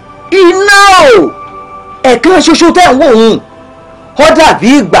 iná o ẹ̀ẹ̀kan ṣoṣo tẹ̀ ń wò yín ó dàbí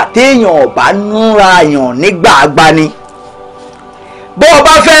ìgbà téèyàn ọ̀bá núra yàn nígbà agbani bó o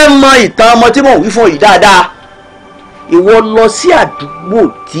bá fẹ́ mọ ìtàn ọmọ tí mò ń wí fún yìí dáadáa ìwọ lọ sí àdúgbò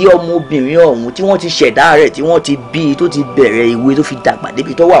tí ọmọbìnrin ọ̀hún tí wọ́n ti ṣẹ̀dá rẹ̀ tí wọ́n ti bí tó ti bẹ̀rẹ̀ ìwé tó fi dàgbà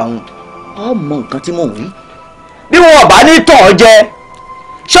débi tó wà ọ̀hún ọ mọ nǹkan tí mò ń wí bí wọn ọ̀bá ní tàn ọ́ jẹ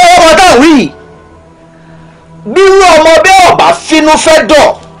ṣé ọmọ táwọn wí bí irú ọmọ bẹ́ẹ̀ ọ̀bá fínú fẹ́ dọ̀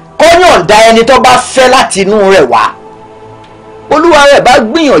kó yọ̀ǹda ẹni tó bá fẹ́ láti inú rẹ̀ wá olúwa rẹ̀ bá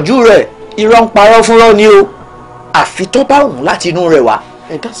gbìyànjú rẹ̀ irọ́ ń parọ́ fúnrọ́ ni o àfi tó bá wùn láti inú rẹ̀ wá.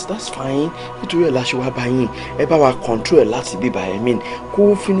 That's fine nítorí ẹ̀ la ṣe wá bá yín ẹ bá wa control ẹ̀ láti bíbá ẹ̀ mean kó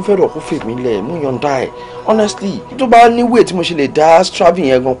finúfẹ́dọ̀ kó fèmí lẹ̀ mú yọ̀ǹda ẹ̀ honestly tó bá níwèé tí mo ṣe lè dá strapping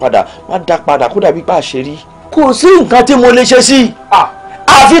yẹn gan padà má dá padà kó dàbí bá a ṣe rí. kò sí nǹkan tí mo lè ṣe sí i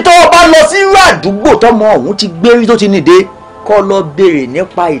àfi tó o bá lọ sí irú àdúgbò tọmọ ọ̀hún ti gbérí tó ti nìde kó lọ béèrè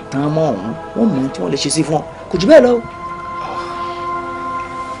nípa ìtàn ọmọ ọ̀hún wọ́n mú tí wọ́n lè ṣe sí fún ọ kò jù bẹ́ẹ̀ lọ.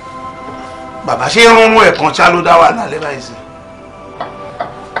 bàbá ṣé irun mú ẹ̀kan ṣá ló dá wà lálẹ́ báyìí sí.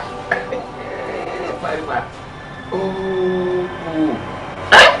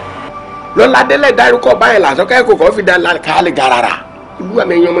 lọ́ládé lè dárúkọ báyìí lásán kẹ́kọ̀ọ́ kan fi dá kálí garara ìlú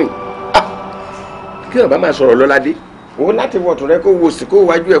àmì ẹ̀yàn mọ́ yìí kí ọ̀bá máa sọ̀rọ̀ lọ́ládé òun láti wọ̀tún rẹ kó wo sí kó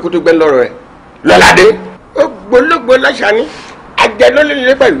wájú ẹ kó tó gbẹ́ lọ́rọ̀ ẹ lọ́ládé ó gbólógbó lọ́sàn-án ní ajẹ́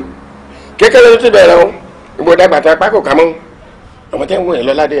lólè pẹ̀lú kékeré ló ti bẹ̀rẹ̀ o ìgbòdà gbàtà pákó kà mọ́ ọmọ tẹ́ ń wọ̀ yẹn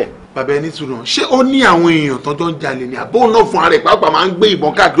lọ́ládé ẹ̀. bàbá ẹni tún náà ṣé ó ní àwọn èèyàn tọ́jọ́ ń jalè ní àbó náà fún ara ẹ̀ pàápàá máa ń gbé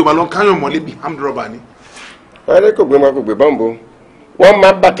ìbọn káàkiri ọba lọ káyọ̀ mọ́lẹ́bí amdrọ́bà ni. ọ̀rẹ́ kò gbé wọn kò gbé bọ́ǹbù wọ́n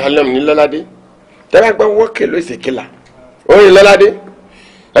máa bàtálíọ̀n ní lọ́ládé tẹ́lá gbọ́ wọ́ọ̀kì ló sì kíla oyin lọ́ládé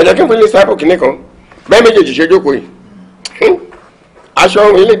ẹ̀jẹ̀ kí n fún yín sáàpù kìíní kan bẹ́ẹ̀ méjèèjì ṣe jókòó yìí aṣọ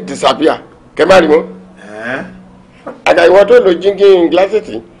ohun ilé disappear kẹ́ má rí mọ́ àgbà ìwọ tó lo jíngin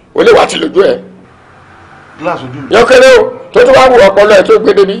gíláṣẹ̀tì ó lè wá ti lójú ẹ̀ yọkẹ́lẹ́ o tó tó wá wù ọpọlọ ẹ̀ tó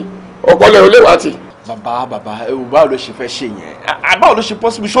gbé débi ọpọlọ ẹ̀ ó lè wá ti. bàbá ewu báwo ló ṣe fẹ́ ṣe yẹn báwo ló ṣe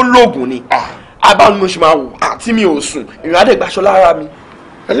possible ṣó lóògùn ni abáwọn mo ṣe máa wò àti mi ò sùn ìrìnàdè gbaṣọ lára mi.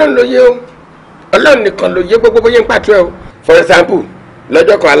 ọlọ́run ló yé o ọlọ́run nìkan ló yé gbogbo bóyá ń pàtó ẹ o for example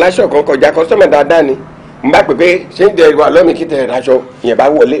lọ́jọ́ kan aláṣọ kan kọjá kọ́sọ́mọ̀ dáadáa ni n bá pè pé ṣé ń dẹ ìwà lọ́mì kí tẹ̀ raṣọ ìyẹn bá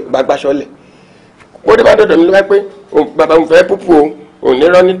wọlé bá gbáṣọ lẹ̀ ó dé bá dọ̀dọ̀ mi ló wá pé bàbá mi fẹ́ púpù o òun ní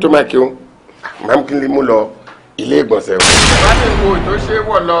rán ní tòmátì o máa ń kí n lè mú lọ ilé ìgbọ̀nsẹ̀ o. bá ti wo tó ṣe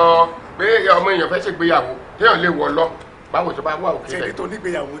wọ̀ lọ pé ọmọ èèyàn fẹ́ ṣègbéyàwó téèyàn lè wọ̀ lọ báwo tó bá wà òkè rẹ̀. ṣètò tó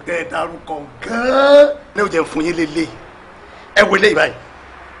nígbéyàwó tẹ́ ẹ dárúkọ gan-an ní òjò fún yín lélẹ̀ ẹ wo eléyìí báyìí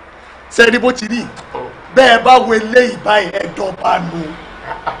sẹ́ni bó ti rí bẹ́ẹ̀ bá wo eléyìí báyìí ẹjọ́ bá nu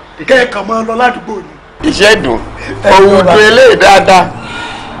kẹ́ẹ̀kan mọ́ lọ ládùúgbò ni. iṣẹ́ dùn òun dùn eléyìí dáadáa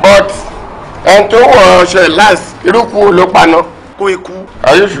but ẹni tó wọ ọṣẹ last irúkú ló paná. kó ikú.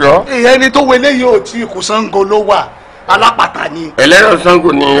 are you sure. ẹni tó wo eléyìí ò tí kò Ṣàngó ló wà alápàtà ni. ẹlẹ́rọ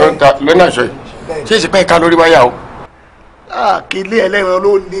Ṣàngó ni ó ń ta lónà aṣọ yìí ṣé ìsìnkú ẹ̀ka lórí wáyà o. kílé ẹlẹ́ran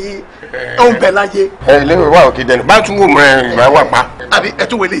ló ní ohun bẹ̀ láyé. ẹlẹ́rọ wà òkè dẹnu bá tún wò mọ́ ẹ ìgbà wà pa. àbí ẹ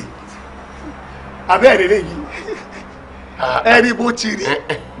tún wọlé yìí àbí ẹ̀rẹ̀ lè yìí ẹni bó ti rí.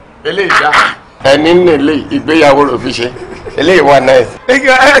 eléyìí dá ẹni nílé ìgbéyàwó rò fi ṣe eléyìí wà náà.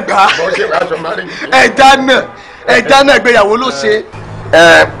 ẹgbà ẹja náà ìgbéyàwó ló ṣe.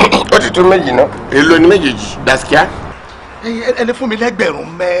 ó ti tún méjì náà èlò ní méjèèjì dàsíkíá. ẹni fún mi lẹ́gbẹ̀rún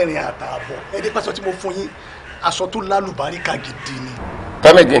 4 àtààbọ̀ ẹni pàṣẹ tí mo fún yín aṣọ tó lálùbáríkà gidi ni.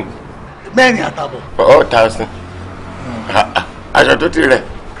 come again. 4 àtààbọ̀. 1000 aṣọ tó ti rẹ̀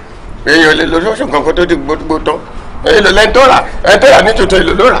èèyàn lè lo ṣọ́ọ̀ṣì kankan tó ti gbogbo tán èlò lẹ́ńtọ́rà ní tuntun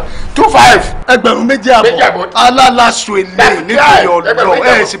èlò ló rà 25. ẹgbẹ̀rún 2 àbọ̀ alálàṣọ èlé nítorí ọlọ́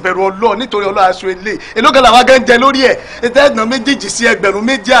ẹ̀ sì bẹ̀rù ọlọ́ nítorí ọlọ́ aṣọ èlé èló kan làwọn gẹ́gẹ́ jẹ lórí ẹ̀ ẹ̀ẹ́dẹ́gbẹ̀rún méjèèjì sí ẹgbẹ̀rún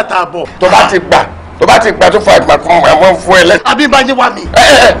 2 àtààbọ̀. tó bá ti gbà 25 gbà fún àwọn fún ẹ lẹ́sìn. àbí bá yín wá mi.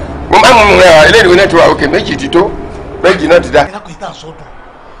 mo máa ń mú ẹ eléyìí náà ti wà òkè méjì ti tó méjì náà ti dá. ẹ lákòóyè tá a sọdún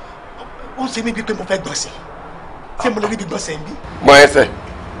ó ń ṣe mí bíi pé mo fẹ́ gbọ̀n sí ṣé mo lè rí ibi gbọ̀nsẹ̀ ń bí. gbọ́n ẹsẹ̀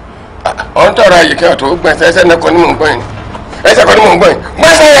ọ̀n tọrọ àyè kí ọ̀tọ̀ gbọ̀nsẹ̀ ẹsẹ̀ náà kọ́ ni mò ń gbọ́n yìí ẹsẹ̀ kọ́ ni mò ń gbọ́n yìí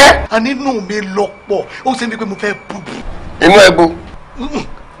gbọ́nsẹ̀ yẹn. a nínú mi lọ́pọ̀ ó ṣe ní pé mo fẹ́ búbu. inú ẹ bu.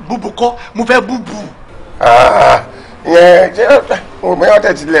 búbu kọ́ mo fẹ́ búbu. yẹn ṣé o bẹ́ẹ̀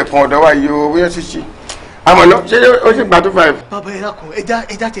ọ̀tẹ̀ tilẹ̀ kún ọ̀dọ́ wa yìí o bóyá ṣíṣí àmọ́ náà ṣé o sì gbà tó 5. bàbá ẹ dákun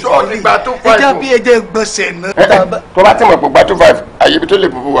ẹja ti tó ti gbà tó 5 ẹja bí ẹja gbọ̀nsẹ̀ náà. tó bá ti mọ̀ pé gbà tó 5 àyè ibi tó lè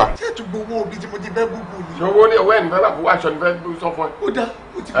bùbù wa. ṣé ètò gbowó obi tí mo ti fẹ́ búbu ni. owó ní owó ẹ̀ nífẹ̀ẹ́ bá fún aṣọ nífẹ̀ẹ́ sọ fún ẹ. ó dá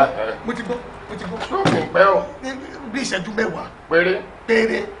mo ti gbọ́. sóògùn pẹ́ o. bí ìṣẹ́jú mẹ́wàá.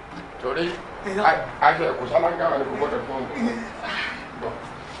 péré. torí aṣọ ẹ̀kọ́ sálángà wà ní kò gbọ́dọ̀ fún un.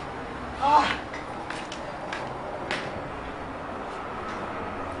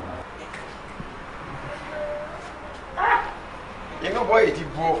 inú bọ́ èyí ti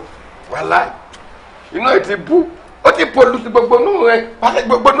bu wàhálà inú èyí ti bu ó ti polu sí gbogbo nù rẹ pàṣẹ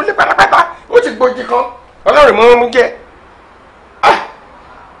gbogbo nù lé pátápátá ó ti gbòjì kan ọlọ́run mọ́ mú jẹ́.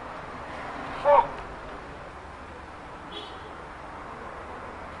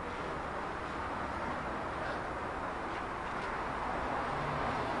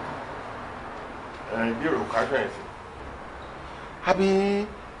 bí èrò kájọ ẹ̀ sí. àbí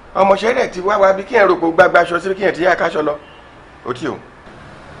ọmọọṣẹ́ rẹ̀ ti wá wá bí kí ẹ̀ rò pé gbàgbà aṣọ sí kí ẹ̀ ti yá káṣọ lọ ó tí o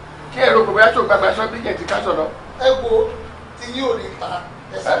kí ẹ̀ rò pé bóyá tó gbàgbà aṣọ bí kí ẹ̀ ti káṣọ lọ. ẹ wo tí yóò rí pa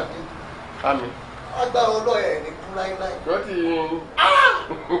ẹsẹ̀ mi. àmì. agbára ọlọ́yẹ̀ ní kú láíláí. tó ti.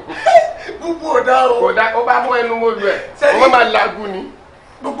 gbogbo ọ̀dà o. kò dá ó bá mú ẹnu mọ́lu ẹ̀ wọ́n máa lagun ni.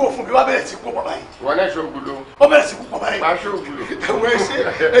 gbogbo òfin mi wá bẹ̀rẹ̀ sí kú pọ̀ báyìí. wọn náà ṣoògùn ló. ó bẹ̀rẹ̀ sí kú pọ̀ báyìí. máa ṣoògùn ló. ẹ̀wọ̀n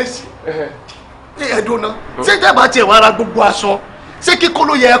ẹ̀ṣẹ̀ ẹ̀dùn náà ṣé ìjàmbá tiẹ̀ wá ra gbogbo aṣọ ṣé kíkó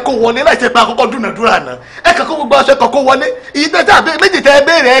ló yẹ kó wọlé láì ṣe pé àkọ́kọ́ dúnàdúrà náà ẹ kàn kó gbogbo aṣọ ẹ̀kọ́ kó wọlé ìyí tẹ́tẹ́ méjì tẹ́ ẹ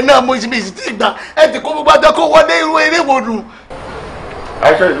béèrè ẹ náà mo ìsinmi ìsìn tí ì gbà ẹ ti kó gbogbo aṣọ kó wọlé irú eré wo nù.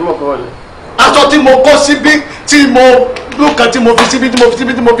 aṣọ ìlú mọ̀ kó wọlé. aṣọ tí mo kó síbí tí mo lùkàn tí mo fi síbí tí mo fi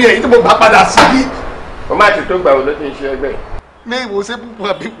síbí tí mo fi èyí tí mo gbà padà síbí. o máa ti tó gbà wo ló ti ń ṣe ẹgbẹ́. ní ìwòsàn búbu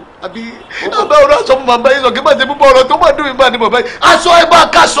àbí ọ̀rọ̀ aṣọ mo bàbá yín sọ kí n bá ṣe búbu ọ̀rọ̀ tó máa dùn mí bá ní bàbá yín aṣọ ẹ bá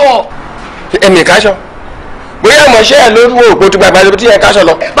káṣọ. ẹ̀mí káṣọ bóyá ìmọ̀ṣẹ́ ẹ̀ ló wò kó tó gbàgbà lóbi tí yẹn káṣọ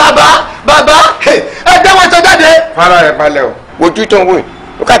lọ. bàbá ẹ dẹ́wọ́n sọ jáde. fara rẹ̀ balẹ̀ o ojú tó ń wò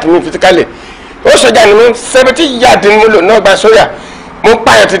wákàtí mi fisikálẹ̀ ó sọjà ni mi 70 yard ni mo lò náà gba sóyà mo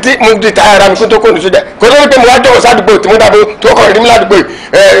pààyàn títí mo di ta ara mi kó tó kó ní sójà kó tó wípé mo wá jọ̀wọ́ sádùúgbò tí mo dábò tó kọ̀ rí mi ládùúgbò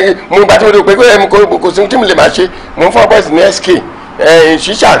yìí mo gbà tí mo dò pé kò sí tí mo lè máa ṣe mo ń fọ́ bọ́ọ̀sì ní SK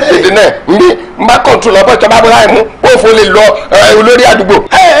ṣíṣà tètè náà nbí n bá kọ̀ǹtù lọ́bọ̀ tó bá bọ́ láì mú kó fò lè lọ olórí àdúgbò.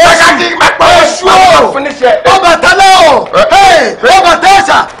 wákàtí máa oṣù ọba tẹ́lẹ̀ o ọba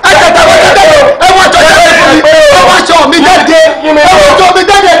tẹ́sà ẹ̀jẹ̀ wọ́n jáde ẹ̀wọ̀n tó jáde fún mi ẹ̀wọ̀n tó mi jáde ẹ̀wọ̀n tó mi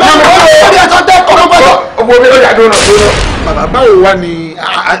jáde lórí ẹ̀sọ́ tẹ́ kọ́ lọ́gbọ́dọ̀. owó mi ló yà dúró náà dúró. bàbá báwo wá ni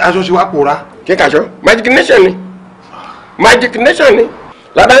aṣọ ṣe wá pòórá. kíkàṣọ magic nation ni magic nation ni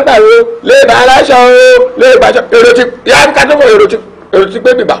làbẹ́ńtà wo lè bá aláṣọ o lè bá aṣọ èrò ti yá ká tó fọ èrò ti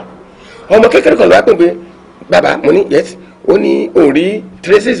gbé bìbà ọmọ kékeré kan ló wá pè pé bàbá mo ní yes ó ní òrí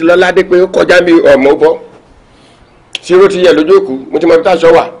traces lọ́ládé pé ó kọjá bí ọmọ bọ́ ṣírò ti yẹ lójú òkú mo ti mọ ibi táṣọ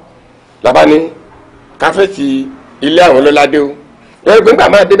wà làbá ní káfẹ́ẹ̀tì ilé àwọn lọ́ládé o yẹ́n pé nígbà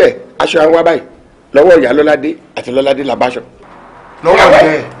máa débẹ̀ aṣọ àwọn wá báyìí lọ́wọ́ ìyá lọ́ládé àti lọ́ládé làbáṣọ. lọ́wọ́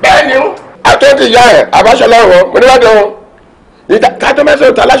bẹ́ẹ̀. bẹ́ẹ̀ ni àtúntì ìyá ẹ̀ àbáṣọ lọ́wọ́ mo ní wá dán kátó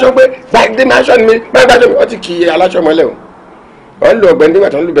mẹ́sàn-án tó aláṣọ pé gbàgbé máa ṣọ́ ni mi máa gbàgbé mi ó ti kì í aláṣọ mọ́lẹ̀ o wọ́n lu ọ̀gbẹ́ni nígbà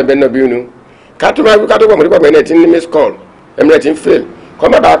tó ń lu bẹ̀bẹ̀ náà bí inú kátó pọ̀ mọ́ nípa ọ̀gbẹ́ni ẹ̀ ti ní miss call ẹ̀mí ẹ̀ ti ń fail kọ́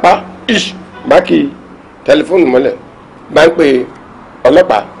má bàa pa ish má kì í tẹlifóònù mọ́lẹ̀ bá ń pè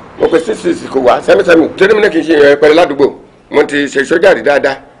ọlọ́pàá mo pe 66 kò wá sẹ́mi tẹ́lẹ̀ mi náà kì í ṣe pẹ̀lú ládùúgbò mo ti ṣe sójà rí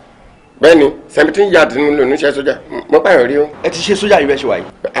dáadáa bẹ́ẹ̀ ni 17 yard ni mo lò ní ṣe sójà mo pààyàn rí o. ẹ ti ṣe sójà rí bẹ́ẹ̀ ṣe wáyé.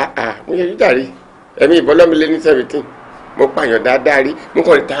 mo ṣe sójà rí ẹ̀mí ìbọ́lọ́milé ní 17 mo pààyàn dáadáa rí mo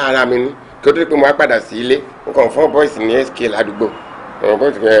kàn ta ara mi ní kí o tó di pé mo wá padà sí ilé mo kàn fún bọ́ìsì ní SK ládùúgbò àwọn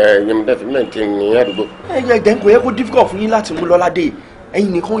bọ́ìsì yẹmúdẹ́fìmẹ̀ntì ní àdúgbò. ẹ jẹ́ kò yẹ kó difficult fún yín láti mú lọ́ládé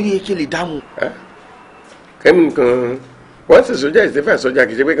ẹ̀yin nìkan yẹ kí lè dáhùn. kẹ́mi nìkan wọ́n sì sójà ìsẹ́fà sójà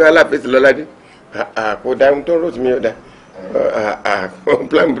kì í ṣe pé kí wọ́n láfẹ́sì lọ́ládé kò dáhùn tó rò sí mi ó dá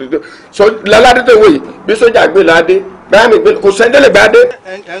plan burúkú lọ́ládé tó wò yìí bí sójà gbé lọ́ládé báyà mi gbé kò sẹ́ńdẹ́lẹ̀ gbá dé.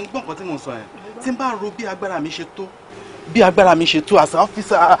 ẹ ń gbọ́ nǹkan tí mo sọ yẹn tí n bá ro bí agbára mi ṣe tó as a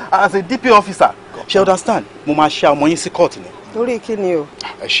officer as a DP officer ṣe understand mo máa ṣe ọmọ yín sí court ni. lórí kí ni o.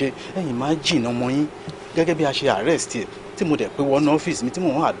 ẹ ṣe ẹ̀yin máa jìnnà ọmọ yín gẹ́gẹ́ bí a ṣe arrest ẹ tí mo dẹ̀ pé wọnú ọ́fíìsì mi tí mo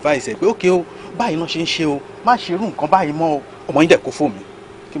ń advice ẹ pé ókè o báyìí náà ṣe ń ṣe o má ṣe irú nǹkan báyìí mọ́ o ọmọ yín dẹ̀ kó fún mi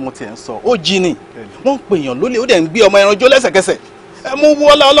kí mo tiẹ̀ ń sọ ó jí ni wọ́n ń pè èèyàn lólè ó dẹ̀ ń gbé ọmọ ẹran jó lẹ́sẹ̀kẹsẹ̀ ẹ mú wú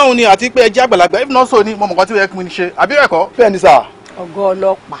ọlọ́run ni àti pé ẹ jẹ́ àgbàlagbà if not so ni mo mọ̀ nǹkan tí ó yẹ kí mo ní ṣe àbí ẹ̀kọ́. bẹ́ẹ̀ ni sà. ọ̀gá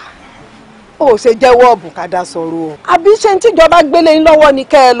ọlọ́pàá ó ṣe jẹ́wọ́ bùkádà sọ̀rọ̀ o. àbí ṣe ń tíjọba gbélé yín lọ́wọ́ ni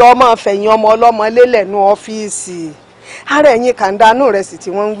kẹ́ ẹ lọ́ọ́ máa fẹ̀yìn ọmọ ọlọ́mọ lélẹ̀ nú ọ́fíìsì. ara ẹ̀yin kàńdánù rẹ̀ sì tí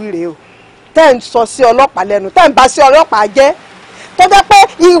wọ́n ń wíre o. tẹ́ ń sọ sí ọlọ́pàá lẹ́nu tẹ́ ń bá sí ọlọ́pàá jẹ́. tó jẹ́ pé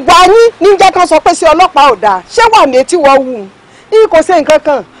ìwà yín níjẹ́ kan sọ pé sí ọlọ́pàá ò dáa ṣé wà ní etí wọ́n wù ú. yín kò ṣe nǹkan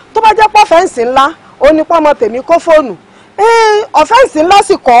kan tó bá jẹ́ pọ́ fẹ́ǹsì ńlá onípọ́nmọ tèmi kó fóònù. ọ̀fẹ́ǹsì ńlá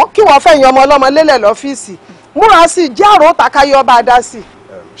sì kọ́ kí wọ́n fẹ̀yìn ọmọ ọlọ́mọ lélẹ̀ lọ́fíìsì. múra sí jẹ́ àrò tàkáyọ́ bá a dá sí.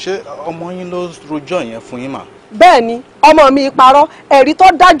 ṣé ọmọ yín ló rojọ́ yẹn fún yín mà? bẹ́ẹ̀ ni ọmọ mi parọ́ ẹ̀rí tó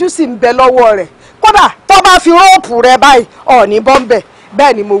dájú sí ń bẹ lọ́wọ́ rẹ̀ kódà tó bá fi róòpù rẹ báyìí ọ̀ọ́ni bọ́m̀bẹ̀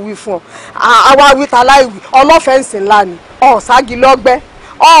bẹ́ẹ̀ ni mo wí fún ọ àwa wíta láìwí ọlọ́fẹ̀ǹsì ńlá ni ọ̀ọ́sági lọ́gbẹ́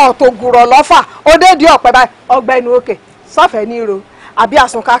ọ̀ọ́tògùrọ̀ lọ́fà ó dédé ọ̀pẹ báyìí ọgbẹ́ni òkè sọ́fẹ̀ẹ́ ní ro àbí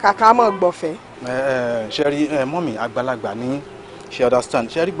àsunká kàkà mọ̀ gbọ̀fẹ́. ṣe rí mọ́mì àgbàlagbà ní ṣe understand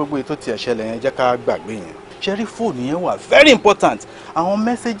ṣe rí gbogbo ètò tí ẹ̀ ṣẹlẹ̀ yẹn jẹ́ ká gbàgbé yẹn ṣe rí fóònù yẹn wà very important àwọn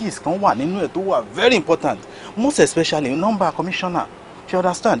messages kan wà nínú ẹ̀ tó wà very important most especially number commissioner ṣe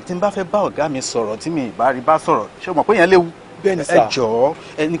understand tí n bá fẹ́ bá ọ̀gá mi sọ̀rọ̀ tí mi ìbá rí bá sọ̀rọ̀ ṣe mọ̀ pé yẹn léwu ẹ jọ̀ọ́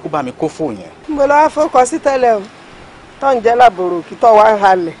ẹ ní kó bá mi kó fóònù yẹn. mo lọ́wọ́ fọkọ sí tẹ́lẹ̀ o tó ń jẹ́ làbòrò kí tó wá ń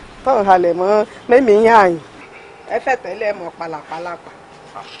halẹ̀ mọ́ mẹ́mí yín àyìn ẹ fẹ́ tẹ́lẹ̀ mọ́ pàlàpàlàpà.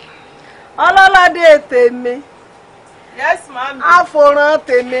 ọlọ́ládé tèmi. Yes, ma'am. Àfòràn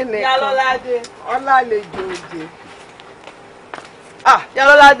tèmi nìkan. Yálọ́ládé. Ọlálejò òjè.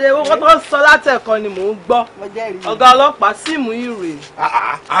 Yálọ́ládé, owó kan tó ń sọ látẹ̀kọ́ ni mò ń gbọ́. Ọ̀gá ọlọ́pàá síìmù ìrè.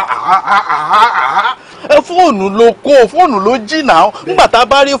 Fóònù ló kó, fóònù ló jí náà. Nígbà tá a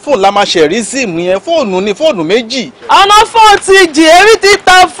bá rí fóònù la máa ṣẹ̀rí síìmù yẹn. Fóònù ni fóònù méjì. Ọ̀nà fóònù ti jì, èmi ti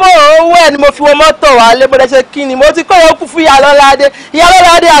tan fóònù owó ẹ̀ ni mo fi wọ mọ́tò wá lé bọ́dẹ̀ ṣe kí ni. Mo ti kó yòókù fún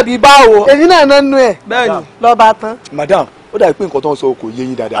Yálọ́ládé àbí báwo. Èmi náà nánú ẹ̀. Bẹ́ẹ̀ni. Lọ́ba tán. Madam, ó dàbí pé nǹkan tó ń sọ kò yé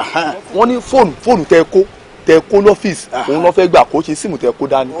yín dáadáa. Wọ́n ní fóònù tẹ kó lọ́fíìsì òun lọ́ fẹ́ gbà kó ṣe síìmù tẹ kó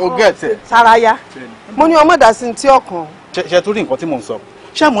dání. O gẹ̀ẹ́tẹ̀. Saraya mo ní ọmọ dàsí ti ọkàn. Ṣe tó rí nǹkan tí mò ń sọ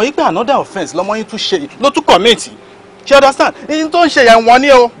ṣé àmọ́ yí pé another offence lọ́mọ yín tún ṣe ló tún commit ṣe understand ní tó ń ṣe yẹn wọ́n ní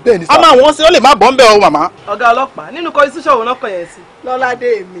o a máa wọ́n sí ó lè má bọ́ ń bẹ́ o màmá. Ọ̀gá ọlọ́pàá nínú constitution òun lọ́kọ̀ yẹn sí.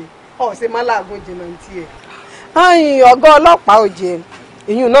 Lọ́ládé mi ọ̀sẹ̀ má làágùn jìnnà tiẹ̀. ayin ọ̀gá ọlọ́pàá òjè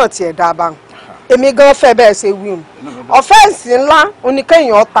ìyún náà tiẹ̀ dá báwọn èmi gan fẹ́ bẹ́ẹ̀ ṣe wí hùn ọ̀fẹ́ǹsì ńlá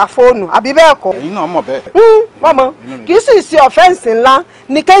oníkéèyàn ọ̀tá fóònù àbí bẹ́ẹ̀ kọ́. ẹ̀yin náà mọ̀ bẹ́ẹ̀. mọ́mọ́ kì í sì ṣe ọ̀fẹ́ǹsì ńlá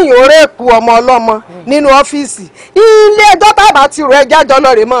ní kéèyàn ó rẹ́ẹ̀kú ọmọ ọlọ́mọ nínú ọ́fíìsì ilé ẹjọ́ tábà ti rò ẹjá jọ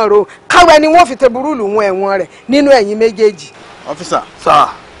lọ́ọ̀rẹ́ mọ́ ro káwé ni wọ́n fi teburúlù wọn ẹ̀wọ̀n rẹ̀ nínú ẹ̀yìn méjèèjì. Officer. Sir.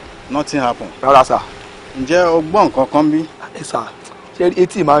 Nothing happen. Rárá sir. Ǹjẹ́ o gbọ́ nǹkan kan bí? Sir, ṣé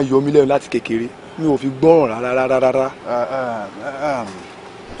etí máa ń yọ mí lẹ́nu láti kékeré mi ò fi gbọ́ràn rárá.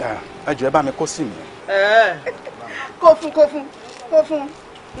 Ẹ jọ̀ọ́ ẹ bá mi kó sí mi. Kó fún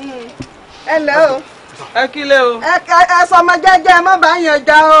ẹ lẹ́ o. Ẹ kílé o. ẹ sọmọ jẹ́jẹ́ má bá yàn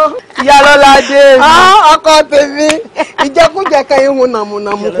já o. Yálọ́ládé mi. ọkọ tèmi ìjẹkújẹ kan ihun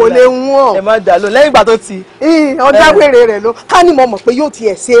nàmùnàmù kò lè hún ọ. ẹ má dà lọ lẹ́yìn ìgbà tó ti. ọjà wèrè rẹ ló ká ní mo mọ̀ pé yóò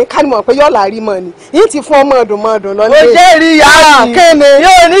tiẹ̀ ṣe ká ní mo mọ̀ pé yóò láàrí mọ́ ni yìí ti fún ọmọ ọdún lọ. ó jẹ́ ìrí ìyá mi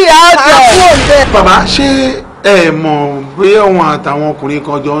yóò ní ìyá ọ̀tọ̀. Bàbá ṣé ẹ mọ̀ bí àwọn àtàwọn ọkùnrin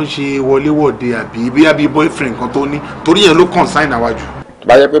kan jọ ń ṣe wọléwọ̀de àbí bí boyfriend kan tó ní torí yẹn ló consign àwájú.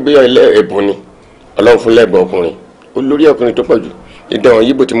 Bá yẹ pé bí ilé ẹ̀bùn ni Ọlọ́run fún lẹ́gbọ̀n ọkùnrin olórí ọkùnrin tó pọ̀ jù ìdán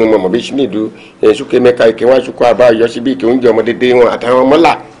yìí bó ti mú mọ̀ bí ṣínídùú ṣúkẹ́ mẹ́ka ìkẹ́ wá ṣúkọ́ àbá yọ síbí ìkẹ́ oúnjẹ ọmọ dédé wọn àtàwọn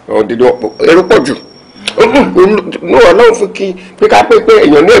ọmọlà àwọn dédé wọn èrò pọ̀ jù ní Ọlọ́run fún kí pé ká pé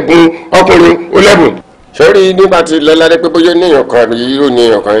èèyàn ní ẹ̀bùn ọkùnrin ó lẹ́bùn. sọ́rí nígbà tí Lọ́ládé pé bóyá ní èèyàn kan yìí ó ní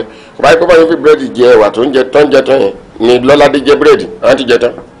èèyàn kan yẹn kò báyìí pé báyìí fi búrẹ́dì jẹ ẹ̀wà tó ń jẹ tán yẹn ni Lọ́ládé jẹ búrẹ́dì àwọn ti jẹ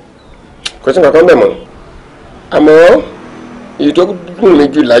tán kò sí nǹkan kan bẹ̀ mọ́ àmọ́ èyí tó dùn mí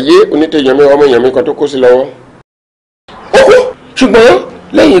jù láyé onítẹ̀yẹn mi ọmọ èèyàn mi kan tó kó sí lọ́wọ́. ṣùgbọ́n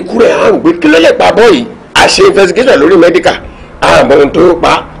lẹ́yìn ikú rẹ̀ à ń gbé kílélẹ̀ pa bọ́ yìí a ṣe investigation lórí medical àmọ́ ohun tó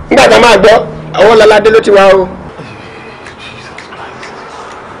pa nígbà tá a máa gbọ́ àwọn Lọ́ládé ló ti wá o.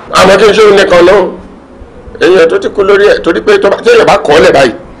 àmọ́ kí n ṣe òun nìkan náà èèyàn tó ti kú lórí ẹ̀ torí pé tí èèyàn bá kọ́ ọ́ lẹ̀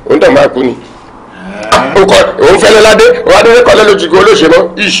báyìí òun tó máa kú ni. òun fẹ́ Lọ́ládé òun adé kọ́ lẹ́lọ́jì gan olóṣèlú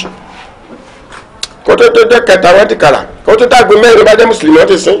ish kó tó jẹ́ kẹta wọn ti kàrà kó tó dàgbé mẹ́rin bá jẹ́ mùsùlùmí wọn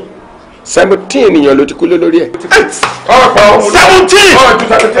ti sìn 17 ènìyàn ló ti kú lórí ẹ̀.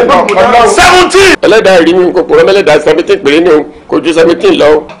 17. ẹlẹ́dàá rí mi kò pòrọ́ mẹ́lẹ́dàá 17 péré ni o kò ju 17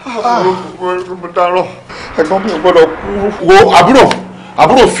 lọ. ẹ̀gbọ́n mi ò gbọ́dọ̀ kú. wo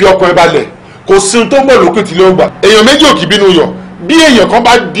àbúrò fi ọkàn ẹ balẹ̀ kò sí ohun tó ń bọ̀ lókè tí ló ń gbà èèyàn méjì ò kì í bínú yọ bí èèyàn kan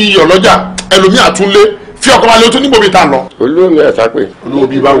bá di iyọ̀ lọ́jà ẹlòmíà tún lé fi ọkàn balẹ̀ o tún níbo mi ta lọ. olóòmí ẹ̀ sápè.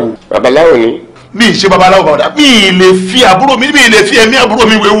 olóòbí báwo. babaláwo ni. mi ì ṣe babaláwo bàdà mi ì lè fi àbúrò mi lè fi ẹ̀mí àbúrò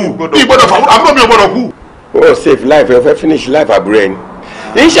mi wéwu mi gbọ́dọ̀ fà àbúrò mi ò gbọ́dọ̀ kú. o save life ẹ fẹ́ finish life àbúrò ẹni.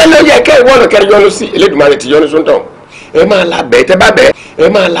 iṣẹ́ ló yẹ kẹ́ ìwọ́n kẹ́ yọnu sí Elédùmarè ti yọnu sóńtọ̀ ẹ máa la bẹ́ẹ̀ tẹ́ bá bẹ́ẹ̀ ẹ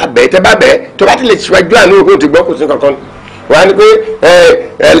máa la bẹ́ẹ̀ tẹ́ bá bẹ́ẹ̀ tó bá ti lè ṣíwájú àánú òkú ti gbọ́ kò sí kankan wà á ní pé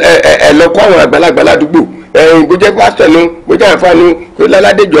ẹ lọ kọ́ àwọn àgbàlagbà ládùúgbò bó jẹ́ pásítọ̀ nu bó jẹ́ àǹfààní kó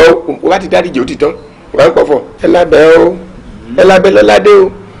láládéjọ́ wá ti dáríjì ó ti tán wà á ń pọ̀fọ̀ ẹ lábẹ́ o ẹ lábẹ́ lọ́ládé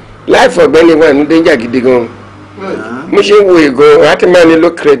o láìfọ̀ ọ̀gbẹ́ni wà ní dénjà gidi gan mo ṣe ń wo ìgò láti máa nílò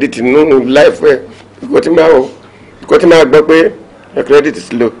kírẹ́dìtì nínú láìfọ̀ ẹ̀ kó tí máa gbọ́ pé kírẹ́dìtì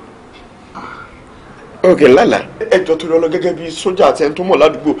slow òkè ńlá. ẹjọ́ torí ọlọ gẹ́gẹ́ bíi sójà àti ẹni tó mọ̀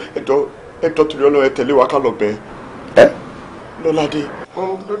ládùúgbò ẹjọ́ torí ọlọ ẹ tẹ̀lé wa ká lọ bẹ́ẹ̀. ẹ Lọ́ládé.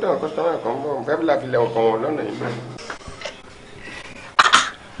 ohun tó dáhùn kọ́sítọ́mà kan bọ̀ bẹ́ẹ̀ bí la fi lẹ̀ ọkàn wọn lọ́nà yìí báyìí.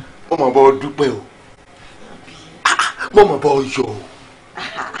 mo mọ̀ bọ́ dúpẹ́ o mo mọ̀ bọ́ yọ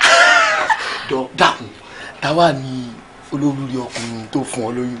o dákun táwa ni olórí ọkùnrin tó fún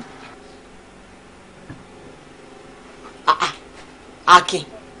ọ lóyún. Akin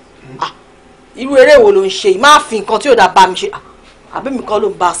irú eré wo ló ń ṣe yìí má fi nǹkan tí ò dá bá mi ṣe àbí mi kọ́ ló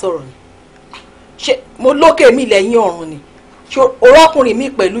ń bá a sọ̀rọ̀ ni ṣé mo lókè mi lẹ́yìn ọ̀run ni ṣé orọ́kùnrin mi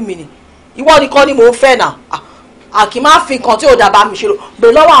pẹ̀lú mi ni ìwọ nìkan ni mò ń fẹ́ náà Akin má fi nǹkan tí ò dá bá mi ṣe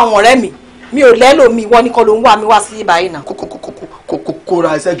bèrè lọ́wọ́ àwọn ọ̀rẹ́ mi ò lẹ́lò mi ìwọ nìkan ló ń wá mi wá sí ibà yìí náà. kó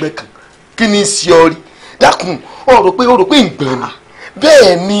ra ẹsẹ̀ gbẹ kan kí ni sí ọ rí dákun ó rò pé ìgbọ̀n ni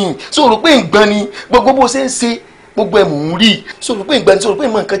bẹ́ẹ̀ ni sọ rò pé ìgbọ̀n ni gbogbo bó ṣe ń ṣe gbogbo ẹ̀ mò ń rí sọ rò pé ìgbọ̀n ni sọ rò pé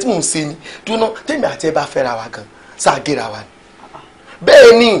ìmọ̀ nǹkan tí mò ń ṣe ni dúná tèmi àti ẹ bá fẹ́ra wa gan ṣáàgéra wa ni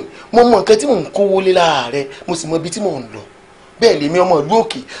bẹ́ẹ̀ ni mo mọ nǹkan tí mò ń kówó lé lára rẹ mo sì mọ ibi tí mò ń lọ bẹ́ẹ̀ lèmi ọmọ ìlú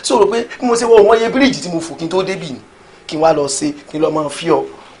òkè sọ rò pé bí mo ṣe wọ wọn yẹ bíríìjì tí mo fò kí n tó débì ni kí n wá lọ ṣe kí n lọ máa fi ọ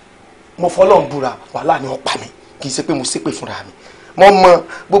mo fọlọ́n búra wàhálà ni wọ́n pa mi kì í ṣe pé mo ṣépè fúnra mi mo mọ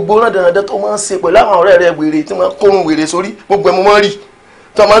gbogbo rándanrandan tó máa ń ṣe pẹ̀lú àwọn ọ̀rẹ́ rẹ wèrè tí wọ́n kórun wèrè sórí gbogbo ẹ̀ mo máa ń rí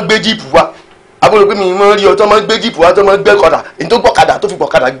tó máa ń gbé jíìpù wá àbúrò pé mi máa ń rí ọ tó máa ń gbé jíìpù wá tó máa ń gbé kọ̀dà èyí tó gbọ̀kadà tó fi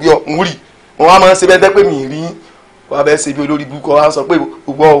gbọ̀kadà gbé ọ ń rí wọn á máa ń ṣe bẹ́ẹ̀ pé mi rí wọn á bẹ́ẹ̀ ṣe bí olórí burúkú wọn á sọ pé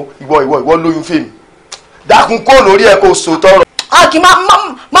ìwọ lóyún fèmí dákun kó lórí ẹ kó so tọrọ. Akin má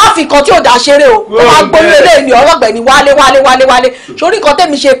fi nǹkan tí ò dá ṣeré o kó máa gbóyún eléyìí ní ọlọ́gbẹ̀ ni wálé sórí nǹkan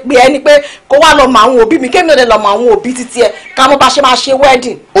tẹ́mi ṣe pè ẹ́ ni pé kó wá lọ mọ àwọn òbí mi kémi náà lọ mọ àwọn òbí títí ẹ ká mo bá ṣe máa ṣe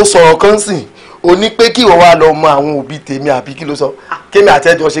wedding. ó sọ̀rọ̀ kan sìn ó ní pé kí ìwọ wá lọ mọ àwọn òbí tèmi àbí kí ló sọ kémi àti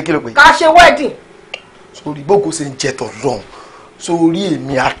ẹjọ́ ṣe kí ló pé. ká ṣe wedding. sórí bógo ṣe ń jẹ tọ̀lọ́n sórí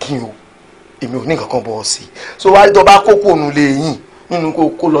èmi Akin o èmi ò ní nǹkan kan bọ́ ọ sí so wá tó bá kókó òun lè yìn nínú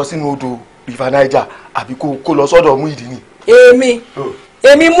kó lọ sínú odò River Niger àbí kó lọ sọ́dọ̀ Muyideen.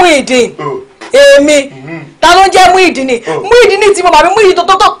 èmi Muyideen èmi ta ló ń jẹ́ Muyideen tí mo bàbí Muyideen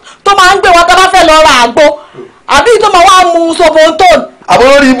tó máa ń gbé wa tá a bá fẹ́ lọ ra àgbo àbí tó máa wá mu sobonton.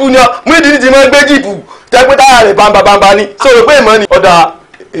 àbúrò rí ibú ni ọ Muyideen ti máa ń gbé jíìpù tẹ́pẹ́ táyà rẹ̀ bámbámbá ni sọ̀rọ̀ pé ìmọ̀ ni ọ̀dà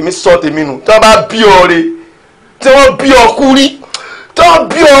èmi sọ tèmi nù tí wọ́n bá bí ọ re tí wọ́n bí ọ kú rí tí wọ́n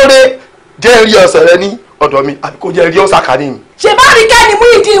bí ọ re jẹ́ rí ọ̀sẹ̀ rẹ ní ọ̀dọ̀ mi àbí kò jẹ́ rí ọ̀sàkà ní mi. ṣe bá rí kẹ́ni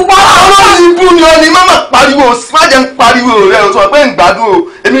Muyideen wá. àwọn ibú ni ọ ni má pariwo má jẹ́ ń pariwo rẹ o sọ pé ń gbádùn o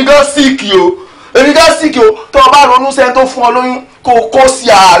èmi gan síìkì o tó o bá ronú sẹ́ni tó fún ọ lóyún kó o kó sí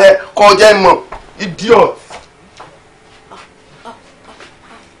ààrẹ kó o jẹ́ mọ̀ idiot.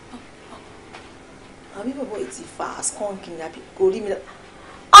 àbí bàbá yìí ti fa skunk ni àbí kò rí mi lọ.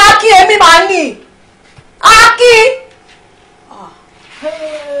 Akin èmi máa ní Akin.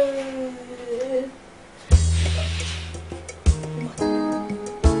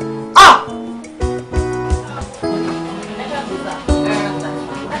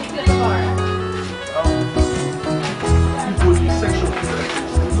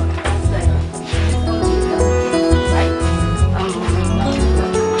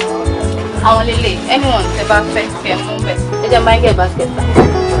 Àwọn lele anyone tẹ́ bá fẹ́ kẹ́ mú bẹ̀ ẹ jẹ́ máa ń gẹ̀ basket ta.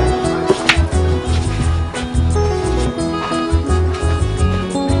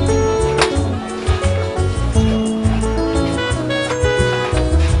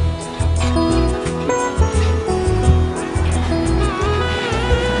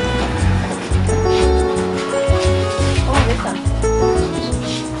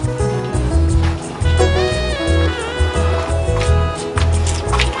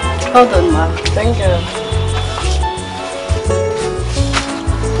 Hold on, ma. Thank you.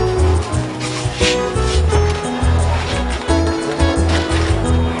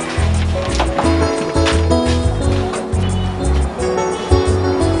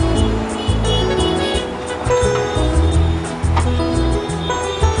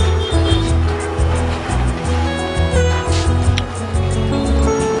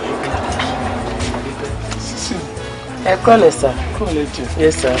 Call it, sir. Call it.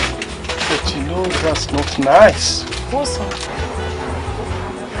 Yes, sir. But you know that's not nice. What's up?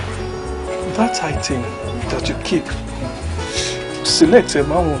 That item that you keep select ẹ̀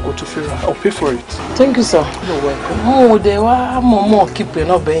máa wọn nǹkan tó fẹ́ ra. I'll pay for it. Thank you, sir. You're welcome. Mo dẹ̀ wá mọ̀ keep ẹ̀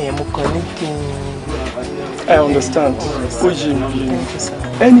náà bẹ́ẹ̀ yẹn mo kàn ní kí n. I understand. Thank you, sir.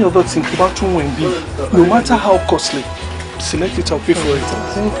 Any other thing about you and be, no matter how costly, select it, I'll pay for it.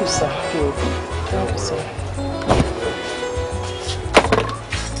 Thank you, sir. Thank you, sir.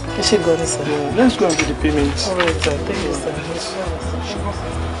 Sir. Yeah, let's go and do the payments. All right, sir. Thank you, sir.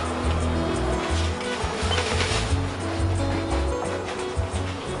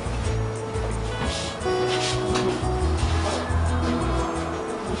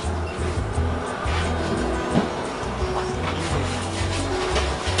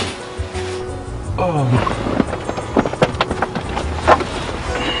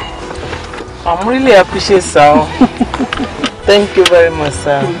 I'm really appreciate, sir. Thank you very much,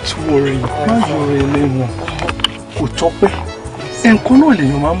 sir. Don't worry. Má yọrọ ẹlẹ́wọ̀n. Kò tọ́pẹ́. Ẹ̀ǹkan náà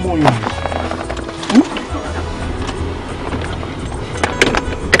lèèyàn máa ń mọ̀ yàn.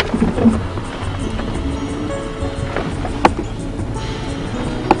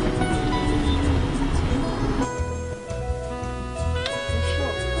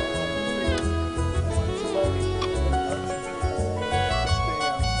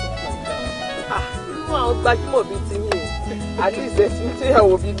 Gbajúmọ̀ bíi ti yín o at least ẹ̀sìn tí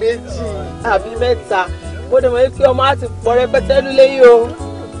ìyàwó bíi méjì àbí mẹ́ta mo dẹ̀ mọ̀ pé ọmọ á ti pọ̀ rẹpẹtẹ nílé yìí o. It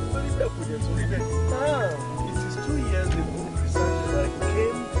is 2 years ago precisely I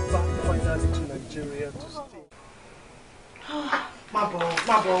came back finally to Nigeria to stay. Má bọ̀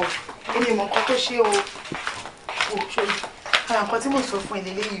èmi mọ̀ nǹkan tó ṣe o nǹkan tí mo sọ fún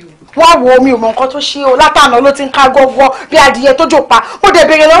ìdílé yìí o. Wọ́n wo mi ò mọ nǹkan tó ṣe o látàná ló ti ń ká gọ́gọ́ bí adìyẹ tó jò pa mo dẹ̀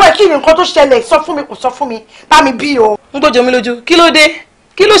béèrè lọ́wọ́ ẹ̀ kí ni nǹkan tó ṣẹlẹ̀ sọ fún mi kò sọ fún mi bá mi bí o. ń gbọ́jọ mi lójú kí ló dé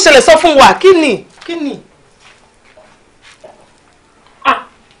kí ló ṣẹlẹ̀ sọ fún wa kí ni. jẹ́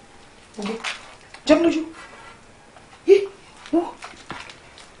mi lójú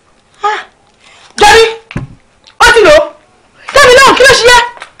jẹ́rí ó ti lò ó jẹ́mi náà kí ló ṣe yẹ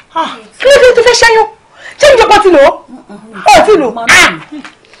kí ló dé tó fẹ́ ṣẹ́yún ṣé ìjọba ti lò ó ti lò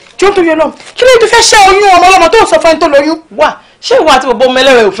tí ó tó yẹ lọ kí ló dé tó fẹ́ ṣẹ́ oyún ọmọ ọlọ́mọ tó ń sọ fún ẹni tó lóyún. wà ṣé ìwà àti bọ̀bọ̀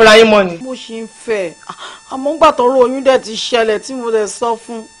mẹlẹ́rẹ̀ ò fẹ́ra yín mọ́ ni. mo ṣe ń fẹ́ àmọ́ ńgbà tọ́rọ̀ oyún dẹ̀ ti ṣẹlẹ̀ tí mo dẹ̀ sọ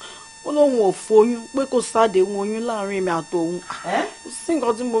fún ó lóun ò foyún pé kò sádéhùn oyún láàrin èmi àtòun kò sí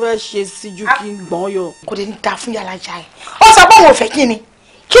nǹkan tí mo fẹ́ ṣe sí ju kí n gbọ́n yọ. kò dé ní da fún yàrá ìjà ẹ̀ ó sọ pé òun ò fẹ́ kí ni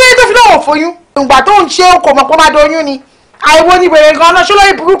kí ni tó fi lóun ò foyún ìgbà tó ń ṣe kò mọ̀ pé ó máa doyún ni àìwo ni wèrè gan-an ṣó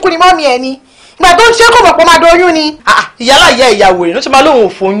lórí burúkú ni mọ́mí ẹ̀ ni ìgbà tó ń ṣe kò mọ̀ pé ó máa doyún ni. ìyálà ìyá ìyàwó rẹ̀ ló ṣe máa lóun ò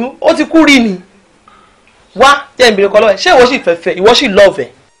foyún ó ti kú rí ni wá jẹ́ ìbéèrè kan lọ́wọ́ ṣé ìwọ sì fẹ́fẹ́ ìwọ sì lọ́ọ̀fẹ́.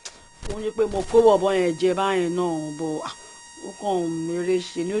 ó ń yẹ pé mo kó bọ̀bọ̀ yẹn jẹ báyẹn náà bọ̀ ó kàn mèrè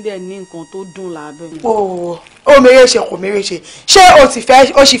ṣe ni ó dẹ̀ ní nǹkan tó dùn lábẹ́. ó mèrè ṣe kò mèrè ṣe ṣé o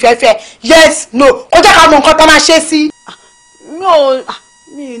sì fẹ́ fẹ́ yes no kó jẹ́ ká mọ nǹkan tó máa ṣe sí.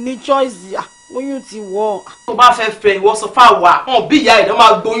 mi ní choice oyún ti wọ. tó bá fẹ́ fẹ́ ìwọ sọ fáwa hàn bí ìyá ìdán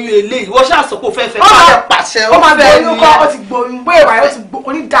máa gbóyún eléyìí ìwọ ṣáà sọ pé ó fẹ́ fẹ́ ká lè pàṣẹ. ó máa bẹ̀rẹ̀ oyún kọ́ ó ti gbóyún pé ìwà ó ti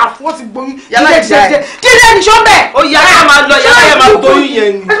onídàáfún ó ti gbóyún dídé ní sọ́bẹ̀. ó yá ká máa lọ yá ká máa gbóyún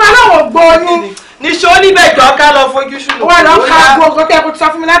yẹn ni. ẹ máa lọ́wọ́ gbóyún. níṣó níbẹ̀ jọ ká lọ fojú sùn. wọ́n lọ ká gbogbo tẹ́ kó ti sọ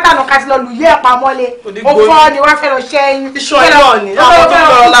fún mi látànà ká ti lọ lù yé ẹ̀ pamọ́lé ó fọ́ ni wọ́n fẹ́ lọ ṣẹ́yìn. iṣọ́ náà ni àwọn tó ń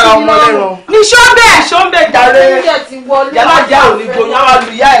lọ lára ọmọ lẹ́ràn. níṣó bẹ́ẹ̀. níṣó bẹ́ẹ̀ jàre yàrá ìyá ò ní gbóyún àwọn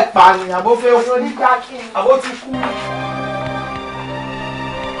àlùyá ẹ̀ pa ni àbó fẹ́ àbó ti kú.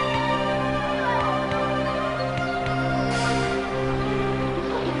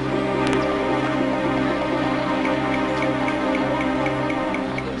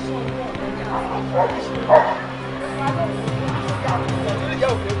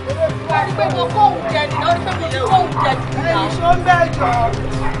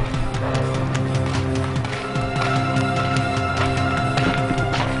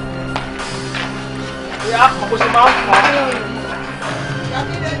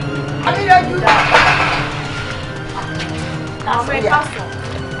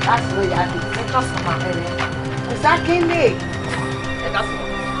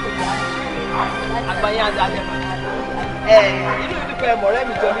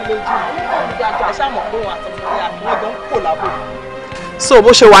 so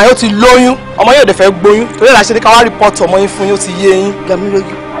bó ṣe wà yóò ti lóyún ọmọ yóò dẹ̀ fẹ́ gbóyún torí ẹ̀ la ṣe ní ká wá rìpọ́tù ọmọ yín fún yóò ti yé yín. gbàmí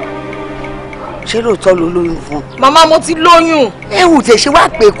lójú ṣé lóòótọ́ ló lóyún fún. màmá mo ti lóyún. ewu tẹ ṣe wá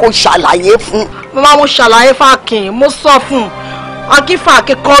pé kó ṣàlàyé fún. màmá mo ṣàlàyé fákin mo sọ fún akínfà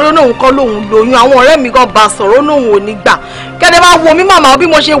akẹ́kọ̀ọ́ lónìí kan lòun lóyún àwọn ọ̀rẹ́ mi gan bá sọ̀rọ̀ lóun ò ní gbà kẹ́dẹ́ máa wo mí màmá bí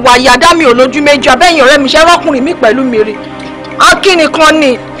mo ṣe wà yìí àdá mi ò lójú méjì abẹ́yìn ọ̀rẹ́ mi ṣe rọ́kùnrin mi pẹ̀lú mi rí akin nìkan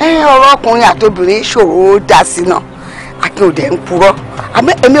ni. ọ̀rọ̀ ọkùnrin àtobìnrin ṣòro ó dá sí náà akin ò dẹ̀ ń purọ́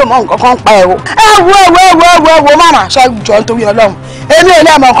àmọ́ èmi ò mọ nǹkan kan pa ẹ̀ o. ẹ wo mama ṣe jọ nítorí Ọlọ́run èmi ò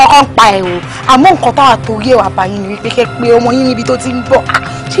lè mọ nǹkan kan pa ẹ̀ o àmọ́ nǹkan táwa torí ẹ̀ wà bá yín ni wípé kẹ́ pé ọmọ yín níbi tó ti ń bọ̀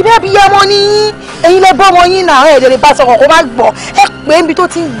ṣe bẹ́ẹ̀ bí ọmọ ní ẹ̀yin lẹ bọ́ ọmọ yín náà ẹ̀ lè bá sọ̀rọ̀ kó má gbọ́ ẹ pé níbi tó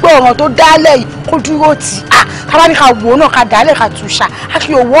ti ń gbọ́ ọ̀ràn tó dálẹ̀ yìí kó dúró tì á kábà ní ká wò ó náà ká dálẹ̀ ká tù ṣá á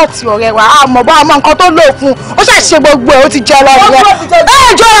kí owó ọ̀tí ọ̀rẹ́ wa àmọ́ bá ọmọ nǹkan tó lò fún ó ṣàṣe gbogbo ẹ̀ ó ti jẹ́ lọ́rùn rẹ̀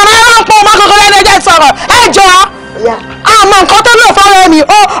ẹ jọ ọ̀rọ̀ máa ń pọ̀ ọmọ kankan lẹ́nu ẹjẹ́ sọ̀rọ̀ ẹ jọ àmọ́ nǹkan tó lò fọ́rọ̀ mi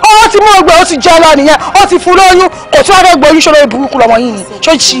ó ti mú ọgbẹ́ ó ti jẹ́ lọ nìyẹn ó ti fún lóyún kò tún wá fẹ́ gbóyún ṣòro ìburúkú lọmọ yìí ni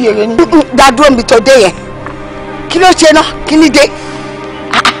ṣó ṣì èrè ni. dádúró mi tó dé yẹn kí ló ṣe náà kí ni dé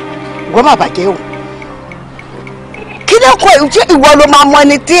wọ́n má bàjẹ́ o kí ló kọ ṣé ìwọ ló máa mọ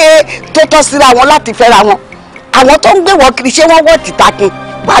ẹni tí tó tọ́ síra wọn láti fẹ́ra wọn àwọn tó ń gbé wọ́n kiri ṣé wọ́n wọ́ tìtakin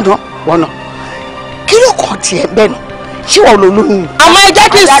gbádùn wọn náà kí ló kọ tiẹ̀ bẹ́ẹ̀ náà ṣé wọ́n ló lóyún. àmọ́ ẹ jẹ́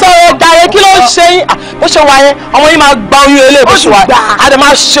kí n sọ̀rọ̀ dàrẹ́ kí ló ń ṣe yín bó ṣe wà yẹn ọmọ yín máa gba oyún eléyìí bó ṣe wà á dẹ̀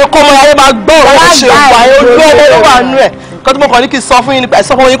máa ṣe kọ́ ọmọ yẹn máa gbọ́ ọ̀rọ̀ bó ṣe wà yẹn ojú ọmọ ló wà nú ẹ̀ kọ́ tí mo kàn ní kí n sọ fún yín nípa ẹ̀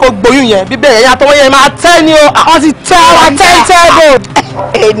sọ fún yín kó gboyún yẹn bí bẹ́ẹ̀ yẹn àtọwọ́ yẹn máa tẹ́ ni o àwọn ti tẹ́ wa tẹ́ bò.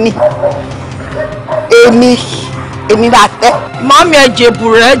 èmi máa tẹ́. màmí ẹ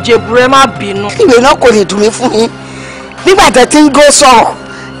jèbùrẹ́ má bínú. ìwé náà kò lè dùn mí fún yín nígbà tẹ́ ti ń gó sọ̀rọ̀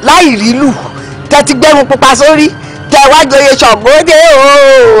láì rí lù tẹ́ ti gbẹ́rù pupa sórí tẹ́ wá joyè ṣọ̀gbọ́dé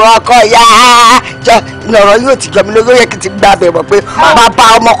ọkọ ìyá jọ lọ́rọ̀ yóò ti jọ mi lórí yẹ kí n ti gbà bẹ̀rẹ̀ pé bàbá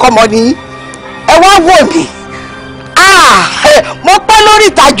ọmọkọ́mọ ni ẹ wá wò mí mo pẹ́ lórí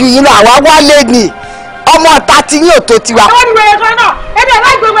ìtajú yìí lọ àwa wálé ni ọmọ ọ̀tá tí yín ò tó tiwa. àwọn ìwé ẹ̀kọ́ náà ẹ̀dẹ̀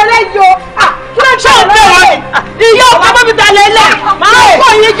láìgbègbè lẹ́yìn o kí ló ṣe ọ̀pẹ wọn ìyá ọ̀pẹ mọ́ mi ta lẹ́lẹ̀ máa ń kọ́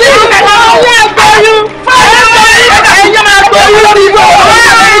yín kí ló máa ń yẹ gbẹ̀yìn ẹ̀yẹ máa gbẹ̀yìn lórí ibò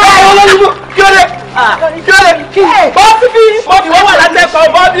kí ló dé bọ́ọ̀bì bọ́ọ̀bì wọ́n wà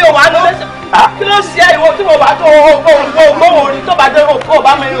látẹ̀kọ̀ọ́ bọ́ọ̀bì ò wà lóde kí ló ṣe ìwọ tí mo bá tó ògbóhùn orin tó bá dé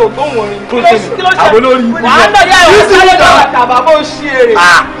òbá mi ògbóhùn orin kí ló ṣe wà á lọ yá ìwọ sáré lọ́wọ́ àtàbà bó ṣí èrè.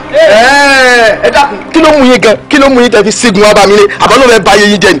 ẹ dákun kí ló mú yín gan kí ló mú yín tẹ́ fi sígun wá bá mi lé àbọ̀ ló fẹ́ ba ayé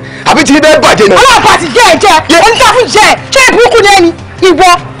yín jẹ ni àbí tí yín bẹ́ẹ̀ bàjẹ́ ni. ọlọ́pàá ti jẹ́ ẹ̀jẹ̀ oníkàfún jẹ́ ṣé ìbùkù ni ẹni ìwọ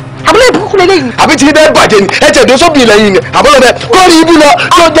àbúlé ìbùkún lè léyìn. àbí tí bẹ́ẹ̀ bàjẹ́ ni ẹ tẹ̀ dọ́sọ́bìn lẹ́yìn ni àbúrò bẹ́ẹ̀ kórì ibú lọ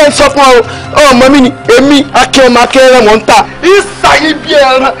tó jẹ́ sọ fún ọ ọmọ mi ni èmi akẹ́wọ̀n akẹ́rẹ́ wọn ń ta ìsàyìn bí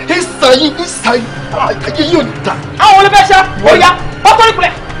ẹran ìsàyìn ayé yóò ta. àwọn olùfẹ́ ṣe ó yá ọkọ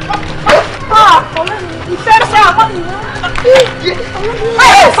ìpìlẹ̀. ìfẹ́ ṣe àkọ́ mi. ẹ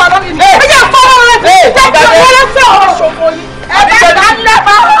sọ̀rọ̀ mi. ẹ jẹ́ fọwọ́ rẹ̀ jẹ́ kí ọmọ rẹ̀ fẹ́ ọ̀rọ̀ ṣòfò yìí. ẹ bẹ́ẹ̀ ká ń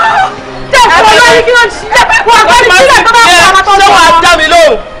lẹ́bàá. jẹ́ fọwọ́ lórí kí ló ṣe. wọ́n gbọ́ mi sílẹ̀ tó bá fọ́ ọmọ tó ń bọ̀. ṣé wàá dá mi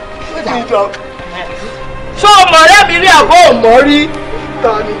lóhùn. ṣé o mọ̀ ọ̀rẹ́ mi rí àbó ò mọ̀ rí.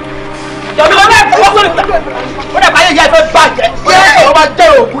 jọ̀bí lọ́wọ́ ẹ̀ fọwọ́ sórí ìta ó dẹ̀ báyé ìyá ẹ fẹ́ bàjẹ́ ó bá jẹ́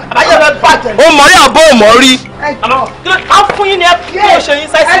òògùn àbáyé ẹ fẹ́ bàjẹ́. o mọ̀ rí àbó ò mọ̀ rí. a fún yín ni ẹ kí ló ṣe yín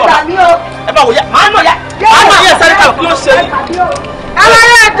sáìsì wà ẹ bá wò yá màá nà yá ẹ sáré kàwé kí ló ṣe yín.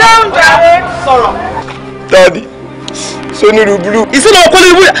 aláyé dẹ́hùn jàre. sọ̀rọ̀. dadi soniru bulu. ìsìn náà kó ní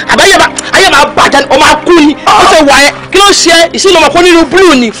ibú ayé máa bàjẹ́ ọmọ akú ni ó ṣe wà ẹ́ kí ló ṣe ìsìn náà kó ní irú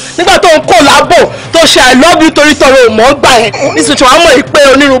blu ni nígbà tó ń kó lábọ̀ tó ṣe I love you torí tọrọ òmò ń gbà ẹ́ nísìnyí tí wàá mọ̀ ìpè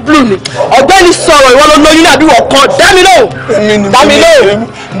onírú blu ni ọ̀gbẹ́ni sọ̀rọ̀ ìwọ ló lóyún àbí wọ́n kọ́ dámi lóhùn ìwọ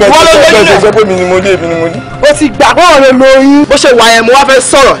ló lóyún náà. o ti gbà kó ọ̀rẹ́ lóyún. bó ṣe wà ẹ́ mo wá fẹ́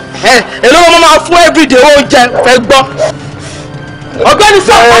sọ̀rọ̀ èló ló máa fún everyday oúnjẹ fẹ́ gbọ́ ọ̀gbẹ́ni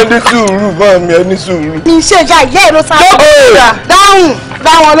sọ̀rọ̀. ẹni sùúrù máa mi ẹni sùúrù. iṣẹ́ ìjà ìyá ẹ̀ ló sáré. dáhùn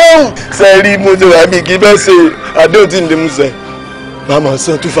dáwọn lóhùn. sẹ́ẹ̀rí mo ti wà mí kí bẹ́ẹ̀ ṣe àdéhùn tí ń lè mú sẹ́ màmá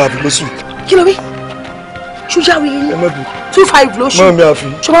san 2,500 lóṣù. kí ló wí ṣújà wí yín 2,500 lóṣù. mọ́ mi àfi.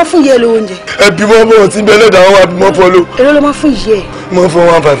 ṣé wọ́n fún iye lówó oúnjẹ. ẹbí mọ́ bọ̀ tí bẹ́ẹ̀ lẹ́dàá wọn wá bí mọ́ pọ́lọ́. èrè ló máa fún iye ẹ̀. mọ́ fún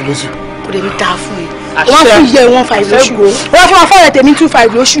 1,500 lóṣù. kò lè ní dáa fún ẹ wọ́n fún iye 1,500 lóṣù wọ́n fún afọ́rẹ́ tèmi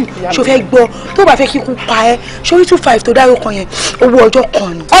 2,500 lóṣù ṣò fẹ́ gbọ́ tó bá fẹ́ kí ikú pa ẹ́ sórí 2,500 tó dárò kan yẹn owó ọjọ́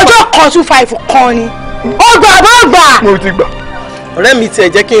kan ni ọjọ́ kan 2,500 kan ni ó gbà bó gbà. mo ti gbà. ọ̀rẹ́ mi tiẹ̀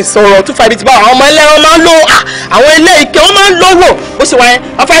jẹ́ kí n sọ̀rọ̀ 2,500 ti bá àwọn ọmọ ẹlẹ́ran máa ń lò àwọn ilé ike wọ́n máa ń lówó bó ṣe wà yẹn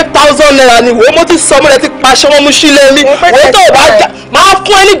 5,000 naira ni wò ó mo ti sọ mo lẹ ti paṣẹ wọn mú sílé mi wò ó tó o bá jà máa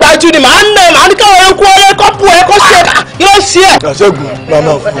fún ẹ nígbàjú ni màá nà ẹ màá ní káwọn ẹranko ọ̀rẹ́ kọ́pù ẹ kó ṣe kí ló ṣe ẹ. àṣẹ́gun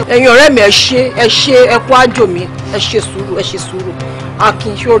màmá fún. ẹ̀yin ọ̀rẹ́ mi ẹ ṣe ẹ kú àjò mi ẹ ṣe sùúrù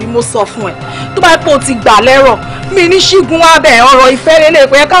akin sórí mo sọ fún ẹ tó bá pọ̀ ti gbà lẹ́rọ̀ mi ní ṣígun wá bẹ̀ ọ̀rọ̀ ìfẹ́ lélẹ̀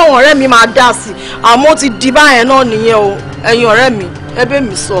pé káwọn ọ̀rẹ́ mi máa dá sí àmọ́ ti di báyẹn náà nìyẹn o ẹ̀yin ọ̀rẹ́ mi ẹbẹ́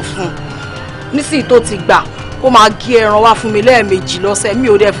mi sọ fún un nísìnyí tó ti gbà kó máa gé ẹran wá fún mi lẹ́ẹ̀mejì lọ́sẹ̀ mi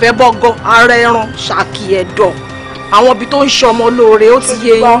ò dẹ̀ fẹ́ bọ́gọ́ ara ẹran ṣàkì ẹ̀dọ̀ àwọn ibi tó ń ṣọmọ lóore ó ti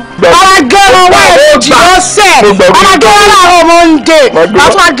yé yín. ara gẹ́rọ wá èjì lọ́sẹ̀ ara gẹ́rọ láàárọ̀ Monday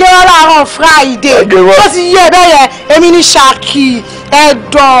àti ara gẹ́rọ láàárọ̀ Friday ó ti yé bẹ́ẹ̀ yẹn èmi ní ṣàkì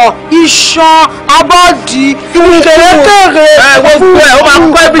ẹ̀dọ̀ iṣan abọ́dì kèrèkèrè gbogbo ẹ̀ ó máa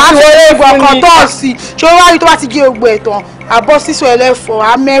kọ́ ibi tí wọ́n lè fún mi. àti tọ́ọ̀sì ṣé ó wáyé tó bá ti gé gbogbo ẹ̀ tán àbọ̀ sísọ ẹlẹ́fọ̀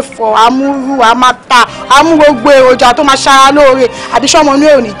amẹ́fọ̀ amúrú amáta amú gbogbo èròjà tó máa ṣara lóore àbí sọ́mọ inú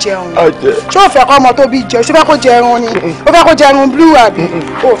ẹ̀ ò ní jẹun ṣé ó fẹ́ kọ́ ọmọ tó bí jẹun ṣé ó fẹ́ kó jẹun ni ó fẹ́ kó jẹun blue àbí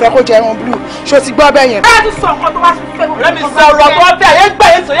ó fẹ́ kó jẹun blue ṣé o ti gbọ́ bẹ́ẹ̀ yẹn. bẹ́ẹ̀ ni sọ nǹkan tó bá ti fẹ́ ọ̀rẹ́ mi sọ̀rọ̀ tó bẹ̀ yẹn gbẹ̀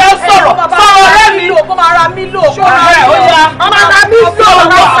yẹn sọ yẹn sọ̀rọ̀ ọ̀rẹ́ mi lò kó máa ra mí lò kó máa ra mí lò kó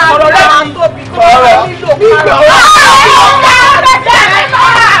máa ra mí lò kó máa ra mí lò.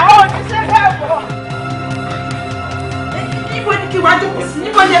 Níbo ni kí wàá jókòó sí?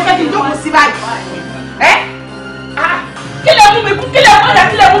 Níbo ni ẹ fẹ́ kí n jókòó sí báyìí? Ẹ́ kí lè mú mi kú? Kí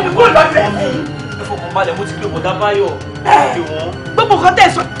lè mú mi kú lọ́dọ̀ ẹ̀? Ẹ fọkàn balẹ̀, mo ti gbé bọ̀dá Báyọ̀. Gbogbo nǹkan tẹ̀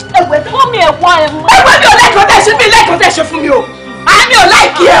sọ ẹ̀wẹ̀ tí wọ́n mi ẹ̀wọ̀ ẹ̀ mú. Ẹ̀wẹ̀ mi ò lẹ́kọ̀ọ́ tẹ̀ ṣe mí lẹ́kọ̀ọ́ tẹ̀ ṣe fún mi o. Àmì ò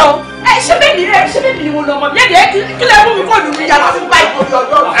láìkí ẹ o. Ẹ ṣé bẹ́ẹ̀ni rẹ̀ ṣé bẹ́ẹ̀ni ni mo lọ mọ̀ bí ẹ̀dẹ̀ kí lè mú mi kó lù mí yàrá fún báyìí torí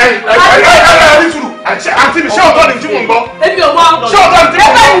ọjọ́. Àǹtí mi ṣé ọ̀tọ̀ ni tí mò ń gbọ́? Èmi ò mọ̀. Ṣé ọ̀tọ̀ ni tí mò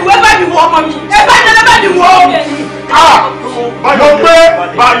ń gbọ́? Ẹ bá mi wo ọmọ mi. Ẹ bá mi wo. Mo gbé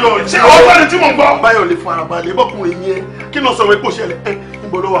Báyọ̀ ṣé ọ̀tọ̀ ni tí mò ń gbọ́? Báyọ̀ lè fara balẹ̀ bọ́kùnrin yẹn kí náà sọ wípé ó ṣẹlẹ̀ ẹ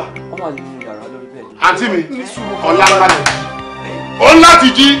níbo ló wà. Àǹtí mi ọ̀la ńlá ni ó ń láti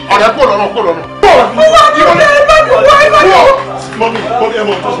jí ọ̀rẹ́ kó lọ́nà kó lọ́nà. Mọ́mí ẹ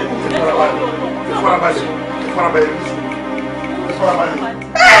mọ̀ tó ṣe farabalẹ̀.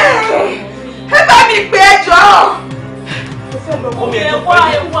 Ẹ bá mi pè é jọ.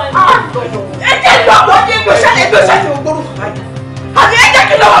 Ẹ jẹ́ lọ́wọ́ ní ìgbésẹ̀ ògbóró. Àbí ẹ jẹ́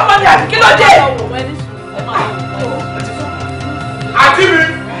kí lọ́wọ́ mọ́ mi àbí kí ló dé. Àǹtí mi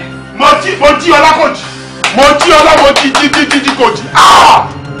mo jí ọlá kò jí mo jí kò jí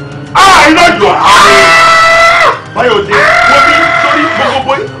iná jọ Báyọ̀ dé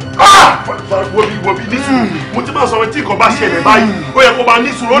wo bí nísùúrù mo ti máa sọ tí nǹkan bá ṣẹlẹ̀ báyìí ó yẹ kó máa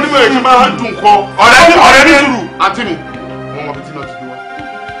nísùúrù onímọ̀ èyí máa ń dùn nǹkan ọ̀rẹ́ nísùúrù àǹtí mi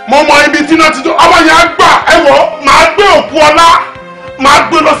mo mọ ibi tí náà ti dé ọmọ yẹn á gbà ẹ̀wọ̀ máa gbé òkú ọlá máa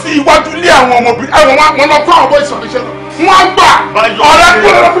gbé lọ sí iwájú ilé àwọn ọmọbìnrin ẹ̀wọ̀n wọn lọ kó àwọn bọ́ ìsọ̀rọ̀ṣẹ́ lọ wọ́n gbà ọ̀rẹ́ kó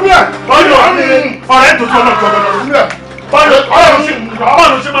lọ fún mi ẹ̀ ọ̀rẹ́ tó tó lọ jọ̀dọ̀ fún mi ẹ̀ ọ̀rẹ́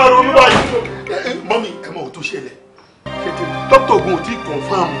ṣe máa ronú báyìí. Mọ́mí ẹ mọ̀ tó ṣẹlẹ̀ dókítà ogun ò tí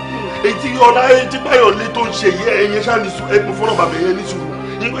kọ̀ǹfàmù etí ọ̀la etí Báyọ̀ lé tó ń ṣe yẹ ẹ̀yẹn ṣáà ní sùn ẹ̀kún fọ́nà bàbá yẹn ní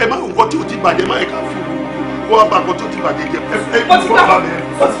sùúrù ẹ má nǹkan tí ò ti bàjẹ́ má ẹ̀ka fún un wọ́n bá nǹkan tí ò ti bàjẹ́ jẹ ẹ̀kún fọ́nà bàbá yẹn.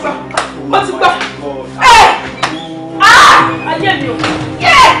 Mo ti gbà. Ayé mi o.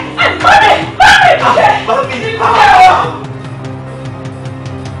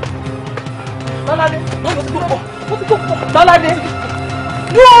 Lọ́ládé. Lọ́ládé.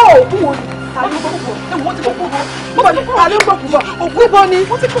 Yóò kú wo ni? Wọ́n ti kó kú bọ̀. Mo bá ní kó alẹ́ gbọ̀ kú bọ̀. Ògùn bọ̀ ni.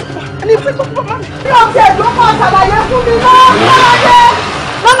 Wọ́n ti kó kú bọ̀. Ẹni tí kó kú bọ̀ mami. Bí o ṣe ìlú kan ṣàlàyé fún mi náà.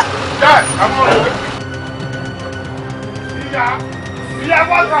 Lọ́ládé. Ìyá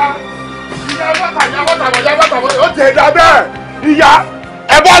bọ́ta ó tẹ̀ dá bẹ́ẹ̀. Ìyá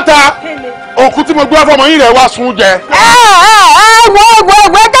ẹ bọ́ta òkú tí mo gbé fọmọ yín rẹ̀ wá sun jẹ.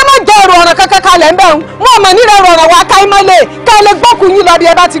 wo ẹjẹ́ má jẹ́ ọ̀rọ̀ ọ̀rọ̀ kankan kalẹ̀ ń bẹ̀ ń wọ́n mọ̀ nílẹ̀ ọ̀rọ̀ wa ká ìmọ̀lẹ̀ ká lè gbọ́kùn yín lọ bí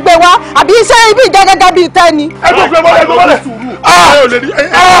ẹ bá ti gbé wá àbí iṣẹ́ ibi ìjẹ́ gẹ́gẹ́ bíi tẹ́ni. ẹ tó gbé bọ́lẹ̀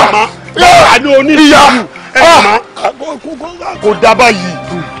àní oníṣòwò kò dábàá yìí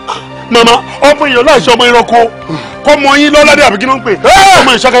mama ọmọ èèyàn láì ṣe ọmọ ìrọ̀kọ kọ́ mọ yín lọ́ládé àbí kí ló ń pè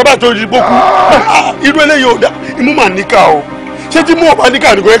ọmọ ìṣàkàrà bá tó di gbókù irú eléyìí ò dá imú mà níkà o ṣé tí mú ọ̀pá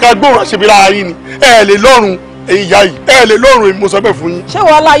níkà nìkan yẹ ká gbóòrùn àṣebí lára yín ni ẹ lè lọ́rùn ìyá yìí ẹ lè lọ́rùn mo sọ bẹ́ẹ̀ fún yín. ṣé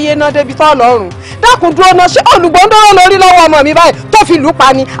wàá láyé náà débi tó lọ́rùn dákun dúró náà ṣé olùgbòǹdọ́rọ̀ lórí lọ́wọ́ ọmọ mi báyìí tó fi lù ú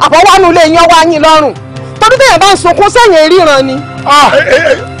pa ni àbọ̀wánú lè yan wá yín lọ́rùn torí téèyàn bá ń sunkún sẹ́yìn ríran ni.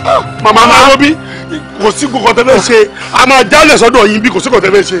 màmá máa lọ bí kò sí kòkò tẹ́lẹ̀ ṣe a máa jálẹ̀ sọ́dọ̀ yín bí kò sí kòkò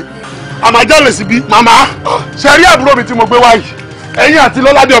tẹ́lẹ̀ ṣe a máa jálẹ̀ síbí màmá ṣe rí àbúrò mi tí mo gbé wáyìí ẹ̀yin àti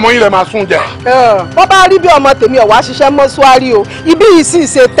lọ́ládé ọmọ yín lè máa sún jẹ. bọ́ bá rí bí ọmọ tèmi ọ̀wá ṣiṣẹ́ mọ́ṣúárì o ibi yìí sì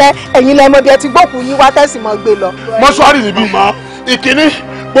ṣe tẹ́ ẹ̀yin lẹ́mọ bí ẹ ti gbókù yín wá tẹ́sí mọ́ gbé lọ. mọ́ṣúárì níbí ìkíní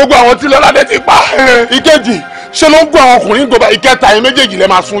gbogbo àwọn tí lọ́ládé ti pa ìkejì ṣe ló ń gbọ́ àwọn ọkùnrin gbogbo ìkẹta ẹ̀yin méjèèjì lè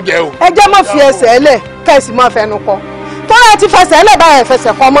máa sún jẹ o. ẹ jẹ́ mọ́ fi ẹsẹ̀ ẹlẹ̀ kẹ́sì mọ́ fẹnu kọ tọ́lá ti fẹsẹ̀ ẹlẹ̀ báyẹn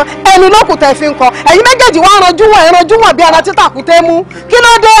fẹsẹ̀ kọ mọ́ ẹnu lókùn tẹ̀ fi ń kọ ẹ̀yin méjèèjì wá ranjú wọn bí ara títà kùté mú kí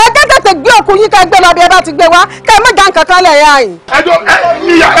ló dé ẹ tètè gbé òkú yín ká gbé lọ bí ẹ bá ti gbé wá ká ẹ má já nǹkan kan lẹ̀ yá yìí. ẹjọ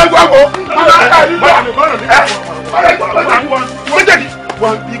ìyá ẹgbẹ́ wo méjèèjì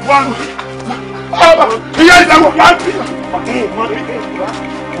ìyá ìdáwó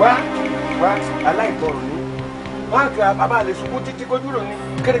wá aláìgbọràn ni wọn àti bàbá lè sunkún títí kójú rò ní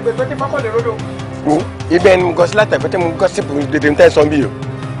kéré-gbé tó ti pápá lè rodo. wo ibẹ̀ ni mo gọ sí látàgbẹ́ tí mo gọ sípò dédé ń tẹ́ sọ bí o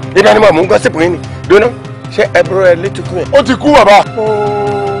ibẹ̀ ni mo mú gọ sípò yín ni dóná ṣé ẹ̀bùrọ̀ ẹ̀ létí kú ẹ̀. ó ti kú bàbá.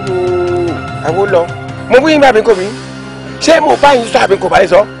 àwo lọ mo wí yín bàbí kò mí ṣé mo bá yín sọ àbí kò bá yín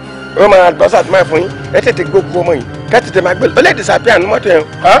sọ wọ́n máa gbọ́ sàtúmọ̀ fún yín ẹ tètè gbogbo ọmọ yìí ká tètè máa gbé ó lè disappear nínú mọ́tò yẹn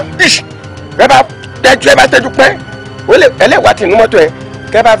ẹ bá tẹ́jú pẹ́ ẹlẹ́wàá tì nínú mọ́tò yẹn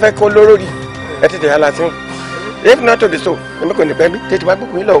kẹ́ bá fẹ́ kó lóró rí ẹ tètè yàrá sí if not to the so èmi kò ní pẹ́ bí tètè máa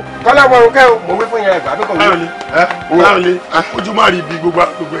gbókùn yín lọ. kọ́lá wọn kẹ́ o mo wí fún yẹn ẹgbàá bí kò ní. láàrin ojú má rí ibi gbogbo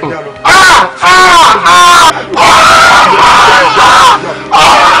ẹ̀já lọ.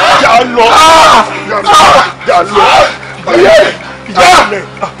 jà lọ jà lọ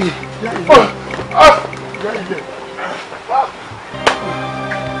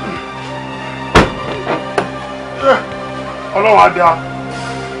ọlọ́wọ́ adá.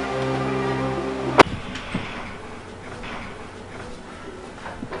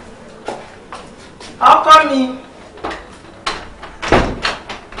 ọkọ mi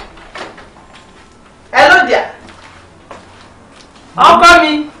hello there ọkọ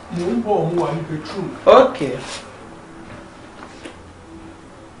mi. mo ń bọ̀ mo wà ní bedroom. okay.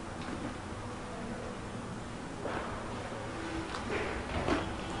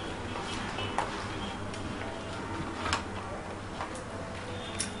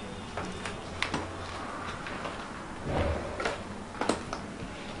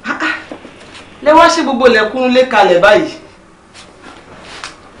 lẹ wá ṣe gbogbo lẹ̀kùn lé kalẹ̀ báyìí.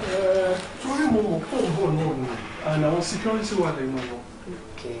 torí mo mọ̀ fún òun náà ni and àwọn security wà lẹ́nu wọn.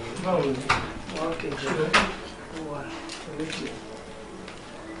 báwo ni wọ́n kejì rẹ̀ wà lókè.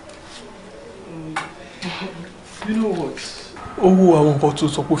 You know what? owó àwọn nǹkan tó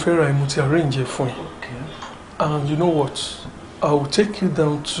sọ pé fẹ́ ra ẹmu ti arrange fún ẹ. And you know what? I will take you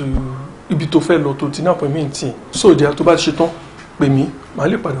down to ibi tó fẹ́ lọ tó ti ní appointment yẹn. So ìdí tó bá ti ṣe tán pè mí màá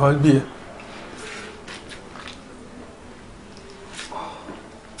lè padà wá gbé ẹ.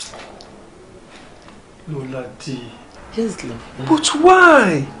 Lolade. Yes, love. But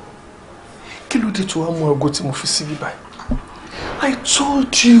why? Kí ló dé tó wá mú aago tí mo fi síbí báyìí? I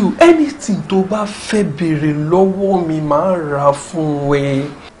told you anything tó bá fẹ́ béèrè lọ́wọ́ mi máa rà fún ẹ.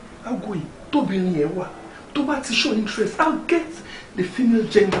 Aago yìí tóbìnrin yẹn wà tó bá ti show interest I'll get the female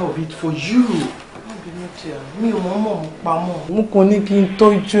gender of it for you. Mi ò mọ̀ pamọ́. Mo kàn ní kí n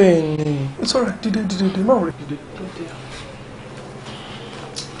tọ́jú ẹ ni. It's alright, dìde má worry, dìde.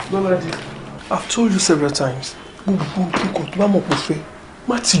 Lolade, I've told you several times. Gbogbo nǹkan tó bá mọ̀ pé fẹ́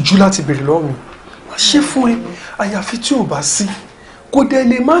má tìjú láti béèrè lọ́wọ́ mi. Má ṣe fún ẹ àyàfi tí ò bá sí. Kò dẹ̀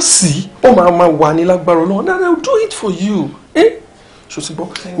lè má sí ó máa wà ní lágbára Ọlọ́run. And I'll do it for you.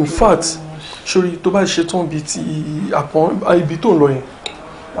 Ṣòtìgbọ́ in fact sori tó bá ṣe tán bíi ti ibi tó ń lọ yẹn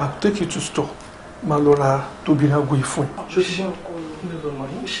I'll take you to store. Máa lọ ra tóbi lágbo yìí fún ẹ. Ṣòtìgbọ́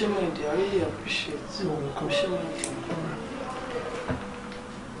ṣé mo ìdí I really appreciate it. Ṣé mo ìdí.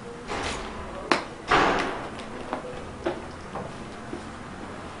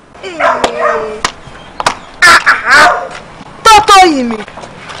 Tọ́tọ́ yìí mi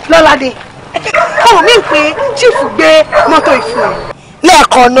Lọ́ládé ọ̀hún mi pé chief gbé mọ́tò ìfún ẹ̀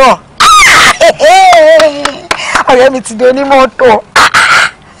lẹ́ẹ̀kan náà ọ̀rẹ́ mi ti di onímọ́tò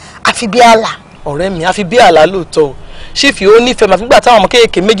àfi bí àlà. ọ̀rẹ́ mi àfi bí àlà lóòótọ́ o ṣífì ó nífẹ̀ẹ́ màá fígbà táwọn ọmọ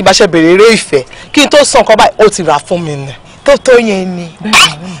kéèké méjì bá ṣe bèrè eré ìfẹ́ kí n tó sàn kan báyìí ó ti rà fún mi nì. Tọ́tọ́ yẹn ni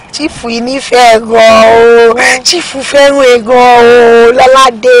chief yìí nífẹ̀ẹ́ gan-an o chief fẹ́ràn ẹ̀ gan-an o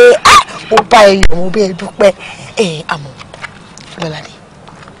Lọ́ládé mo bá ẹ yọ̀ mo bẹ́ẹ̀ dúpẹ́ àmọ́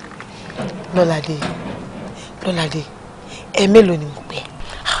Lọ́ládé ẹ mélòó ni mo pè é.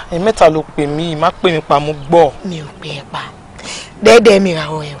 ẹ mẹ́ta ló pè mí má pè mí pa mo gbọ́. mi ò pè é pa dẹ́ẹ̀dẹ́ mi ra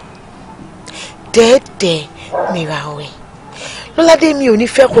ọ ẹ o dẹ́ẹ̀dẹ́ mi ra ọ ẹ Lọ́ládé mi ò ní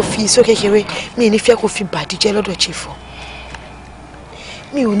fẹ́ kó fi iṣó kékeré mi ò ní fẹ́ kó fi bàdíjẹ́ lọ́dọ̀ chief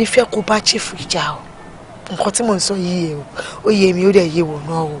mi ò ní fẹ́ kó bá chief ìjà o nǹkan tí mò ń sọ yìí o ó yé mi ó dẹ̀ yé wò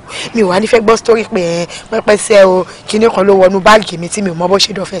náà o mi ò wá ní fẹ́ gbọ́ story pé pẹ́pẹ́sẹ́ o kinní kan ló wọnú báàgì mi tí mi ò mọ bó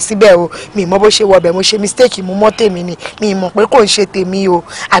ṣe dọ̀fẹ́ síbẹ̀ o mi ò mọ bó ṣe wọbẹ̀ mo ṣe mistake mo mọ́ tèmi ni mi ò mọ̀ pé kò ń ṣe tèmi o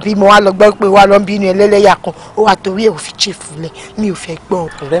àbí mo wá lọ gbọ́ pé wá lọ ń bínú ẹlẹ́lẹ́yà kan ó wà torí ẹ̀ ò fi chief lẹ̀ mi ò fẹ́ gbọ́.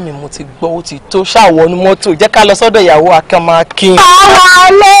 ọ̀rẹ́ mi mo ti gbọ́ ó ti tó ṣàwọnú mọ́tò jẹ́ ká lọ sọ́dọ̀ ìyàwó akẹ́màkín.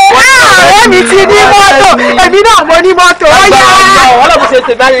 ọ̀rẹ́ mi ti ní mọ́tò èmi náà mo ní mọ́tò ó yá. ọlọ́run ṣe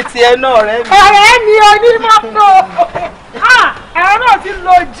ṣe báyìí tiẹ̀ náà ọ̀rẹ́ mi. ọ̀rẹ́ mi onímọ́tò ẹ̀rọ náà ti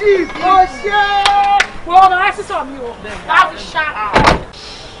lo jíì kó ṣe é wọ́n máa sísọ mi o láti ṣá.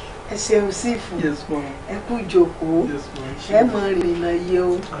 ẹ ṣeun sífù ẹ kú ìjókòó ẹ mọ ìrìnà yìí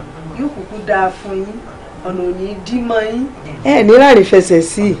o yóò kúkú dáa fún yín ọ̀nà ò ní dí mọ́ yín. ẹ ní láàrin fẹsẹ̀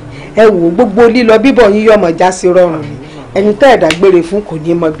sí ẹ wò gbogbo lílọ bíbọ̀ yín yọmọ já sí rọrùn ni ẹni tẹ́ ẹ̀ dágbére fún kò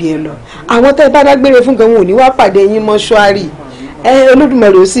ní mọ bí ẹ lọ àwọn tẹ́ ẹ bá dágbére fún gan wọn ò ní wá pàdé yín mọ́ṣúárì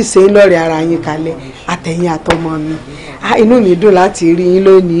Olódùmarè ó sì ṣe ń lọ́rẹ̀ ara yín kalẹ̀ àtẹ̀yìn àtọmọ mi inú mi dùn láti rí yín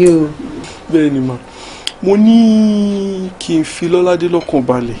lónìí o. bẹ́ẹ̀ ni mà mo ní kí n fi Lọ́ládé lọ́kàn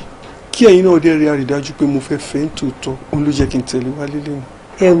balẹ̀ kí ẹ̀yin náà dẹ́ rí àrídájú pé mo fẹ́ fẹ́ ń tòótọ́ òun ló jẹ́ kí n tẹ̀lé wálé lẹ́nu.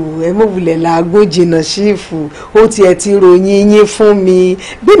 ẹ wò ẹ mọ̀ wulẹ̀ làágùn jìnnà sífù ó tiẹ̀ ti ròyìn yín fún mi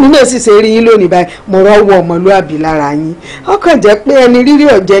bí mi náà sì ṣe rí yín lónìí báyìí mo rọ́wọ́ ọmọlúàbí lára yín ọkàn jẹ́ pé ẹni rírí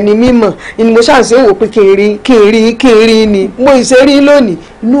ọ̀jẹ̀ ni mímọ̀ ni mo ṣàǹṣe wò pé kí n rí ni mo ìṣe rí lónìí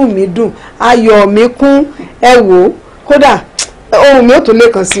inú mi dùn ayọ̀ mi kún ẹ wò ó kódà ohun mi ò tún lè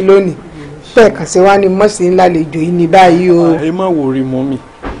kàn sí lónìí bẹ́ẹ̀ kàn sí wá ní mọ́sí ńlá lejò yìí ní báyìí o. ẹ má wòrí mọ́ mi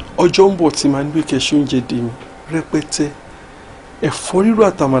ọjọ́ ń bọ̀ tí màá ní pé kẹ́sí oúnjẹ dè mí rẹpẹtẹ ẹ̀fọ́ rírò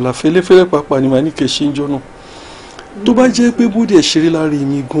àtàmàlà fẹ́lẹ́fẹ́lẹ́ pàápàá ni màá ní kẹ́sí ń jọ náà tó bá jẹ́ pé bóde ẹ̀ṣẹ̀rẹ́ lára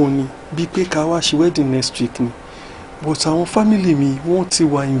èmi gan ni bíi pé ká wá ṣe wedding next week ni but àwọn family mi wọ́n ti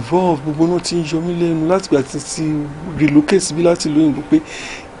wà involved gbogbo náà ti ń yọ mí lẹ́nu láti gbà tí ti relocate síbí láti lóyìnbó pé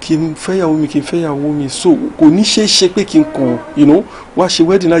kí n fẹ́yàwó mi so kò ní ṣe é ṣe pé kí n kàn wá ṣe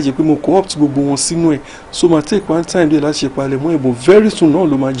wedding láti jẹ́ pé mo co-opt gbogbo wọn sínú ẹ̀ so ma take one time díẹ̀ láti ṣe palẹ̀ mọ́ ẹ̀bùn very soon náà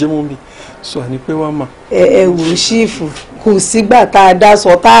ló máa jẹ́ mọ́ mi so àní pẹ́ wá mà. ẹ wò ṣífù kò sígbà tá a dá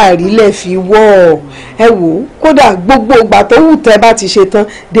sọ tá a rí lẹ̀ fi wọ́ ọ ẹ wò kódà gbogbo ìgbà tó wù tẹ́ bá ti ṣe tán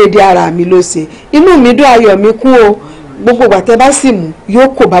déédéé ara mi ló ṣe inú mi dùn ayọ̀ mi kún o gbogbo ìgbà tẹ́ bá sì mú yóò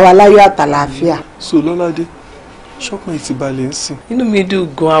kó bá wa láyọ̀ àtàlàáfíà. so Lọ́ládé ṣọ́kàn ti balẹ̀ ń sìn. inú mi dùn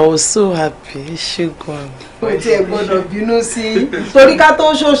gan I was so happy ṣé gan. kò tiẹ̀ gbọ́dọ̀ bínú sí i torí ká tó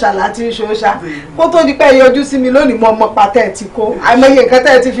ṣòṣà láti ṣòṣà kó tó di pé ẹ yọjú sí mi lónìí mo mọ pàtẹ́ ti kó àìmọye nǹkan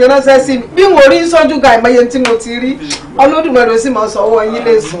tẹ́ ẹ ti fi ránṣẹ́ sí mi bí mo rí sọ́jú ga àìmọye tí mo ti rí Olódùmarè sì mọ̀ sọ́wọ́ yín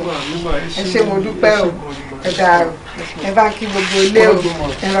lè sùn ẹ ṣé mo dúpẹ́ o ẹ dáa o ẹ bá kí gbogbo ilé o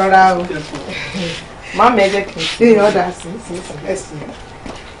ẹ rọra o. má mi ẹ jẹ́ kí n sí ọ̀dà sí ẹ̀sìn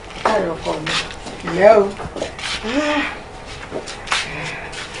káàrọ̀ ọkọ mi ìlẹ́ o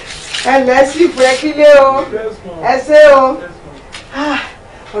ẹlẹ́ sí ìfẹ́ kílé o ẹ ṣé o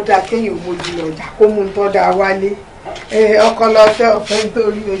ọ̀dà kéèyàn mojú lọ́jà kó mú un tọ́da wálé ọkọ lọ fẹ́ ọ̀fẹ́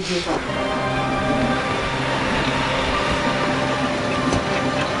nítorí ojú.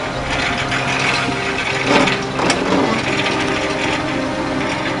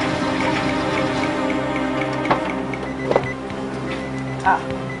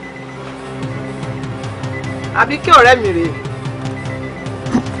 Àbíkẹ́ ọ̀rẹ́ mi rèé.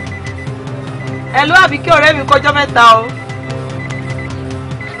 Hello Àbíkẹ́ ọ̀rẹ́ mi kọjọ́ mẹ́ta o.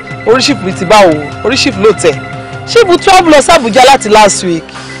 Oríṣìpù mi ti bá o, oríṣìpù ló tẹ̀. Ṣíìpù travel lọ sí Abuja láti last week.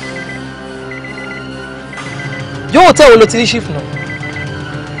 Yóò tẹ̀ wo ló ti rí ṣíìpù náà?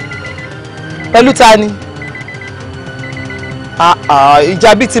 Pẹ̀lú ta ni?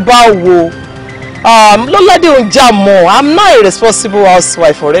 Ìjà bí ti bá wo. Lọ́ládé ò ń jà mọ́, I'm not a responsible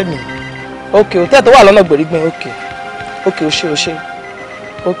housewife ọ̀rẹ́ mi. Ok hotel tó wà lọ́nà gbèrígbìn ok o ṣe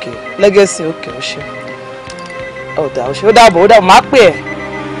ok legacy ok o ṣe ọ̀dà o ṣe ó dàbọ̀ máa pè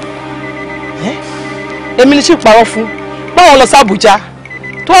ẹ́ èmi ní sí ìparọ́ fún báwọn lọ sí Àbújá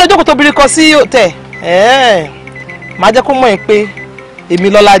tó wọ́n lọ jókòó tó bírí kọ sí hotel máa jẹ́ kó mọ̀ ẹ́ pé èmi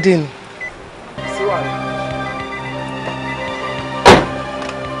Lọ́ládé ni.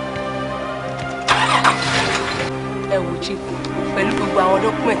 ẹ wò jí pẹ̀lú gbogbo àwọn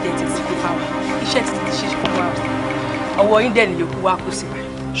dọ́kúmẹ̀tì ẹ̀ ti ti fi fáwọn iṣẹ́ ti ti ṣe fún wa ọwọ́ yín dẹ̀ nìyókù wá kó sí wa.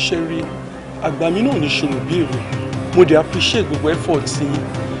 ṣe rí àgbà mi náà ní ṣòro béèrè mo dẹ̀ appreciate gbogbo effort tí yín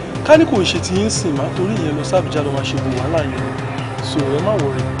ká ní kò ń ṣe tí yín sìn má torí ìyẹn lọ sí Àbújá lọ máa ṣe gbogbo wàhálà yẹn so ẹ má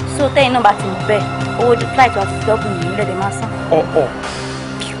wọrẹ. so tẹ́yìn náà bá ti bẹ́ẹ̀ owó di flight wa ti fi dọ́gbìn yìí lẹ́dẹ̀ máa san.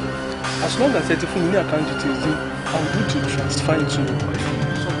 as long as ẹ ti fún mi ní account details dín I will do to transfer it to you.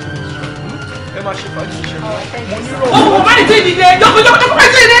 ẹ máa ṣe fàájì ṣe mo ní rọ̀. ọmọ bá ní tí ìdíje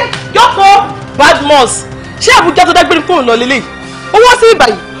jókòó Badmus ṣé Àbújá tó dágbére fóònù lọ lélẹ̀ owó sí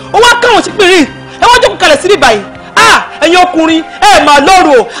ìbàyí owó akáwọn sí péré ẹ wọ́n jókòó kalẹ̀ sí ìbàyí ẹ̀yin ọkùnrin ẹ máa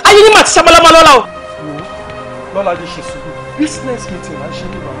lọ́rùn o ayé yín máa ti ṣàmọ́lámá lọ́la o. Lọ́ládé ṣe sùúrù business meeting là ń ṣe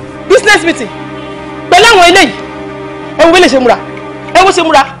nígbà. business meeting pẹ̀lú àwọn eléyìí ẹ wo bí lè ṣe múra ẹ wo ṣe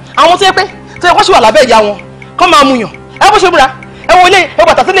múra àwọn tó yẹ pé tó yẹ kó ṣe wà lábẹ́ ìyá wọn kó máa mú yàn ẹ wo ṣe múra ẹ wo ilé ẹ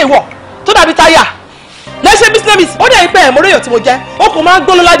bàtà sílé ìwọ tó dàbí táyà lẹ́sẹ̀ business ó dẹ̀ pẹ́ ẹ̀mọ́rẹ́yọ̀ tí mo jẹ́ ó kò máa ń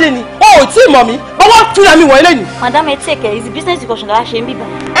gbọ́ Lọ́ládé ni ó ò tí ì mọ̀ mí ọwọ́ fúnra mi wọ̀nyí lẹ́yìn. madam ẹ take care is the business discussion that ṣe ń bíbá.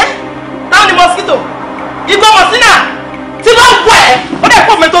 ẹ táwọn ni mosquito igbó mọ̀sínà tí ló ń wọ̀ ẹ́ ó dẹ̀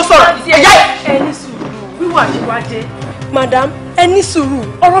pọ̀ mi tó sọ̀rọ̀ ẹ̀yà ẹ̀. ẹ ní sùúrù wíwà ṣíwájé madam ẹ ní sùúrù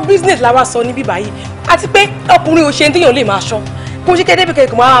ọ̀rọ̀ business la wá sọ ní bíbá yìí àti pé ọkùnrin ò ṣe ní téèyàn lè máa ṣọ́ kò ṣe kéde bí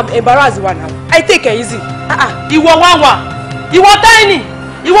kẹ̀kẹ́ máa embarrass wa now I take it easy. ìwọ wá wà ìwọ táìnì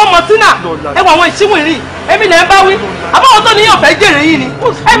ìwọ mọ̀tínà ẹ wọ àwọn ìṣíwìrì èmi lẹ́ ń bá wí àbáwọn tó níyàn fẹ́ jèrè yìí ni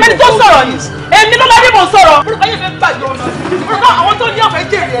ẹ̀mí tó sọ̀rọ̀ ni èmi ló ládé mò ń sọ̀rọ̀ orúkọ yẹn fẹ́ bàjẹ́ orúkọ àwọn tó níyàn fẹ́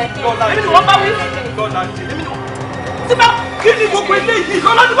jèrè ẹ̀ èmi ni wọ́n bá wí. síbẹ̀ kí ni gbogbo eléyìí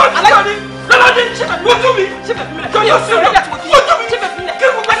lọ́lọ́dún bá ti sọ ni lọ́lọ́dún wojú mi jọyọ̀ sí rẹ̀ wojú mi kí ni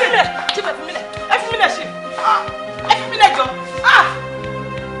gbogbo eléyìí ẹ fi mi lẹ̀ ṣe ẹ fi mi lẹ̀ jọ.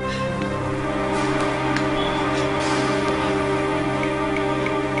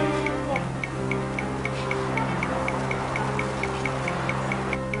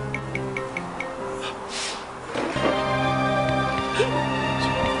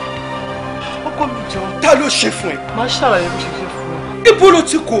 Ta ló ṣe fún ẹ? Máa ṣàlàyé bó ṣe ṣe fún ẹ. Ibo ló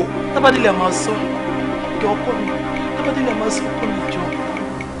ti kó? Tábàdílẹ̀ máa sọ. Ìjọ ọkọ mi. Tábàdílẹ̀ máa sọ ọkọ mi jọ.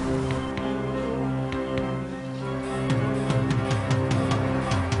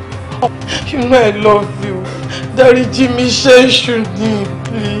 You know I love you. Dáríjì mi ṣe èṣù ni,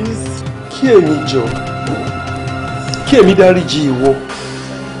 please. Kí èmi jọ. Kí èmi dáríjì ìwọ.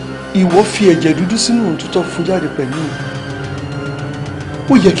 Ìwọ fi ẹ̀jẹ̀ dúdú sínú òtútọ́ fún jáde pẹ̀lú mi.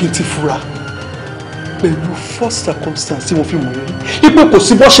 Ó yẹ kí n ti fura. Pẹ̀lú first circumstance tí mo fi mọ̀ rí ipò kò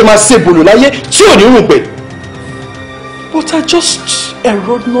sí bó ṣe máa ṣe bòlò láyé tí ò ní rùgbẹ̀. But I just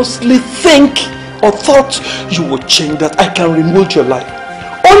erroneously think or thought you would change, that I can remold your life.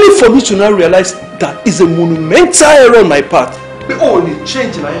 Only for me to now realize that is a monumental error on my part. Pé o ò lè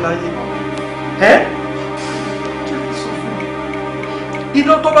change láyéláyé. Ẹ́ jẹ́ kí n sọ fún mi.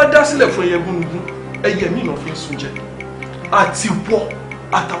 Iná tó bá dá sílẹ̀ fún ẹyẹ gúnugún, ẹyẹ mi náà fi ń sun jẹ. Àti wọ́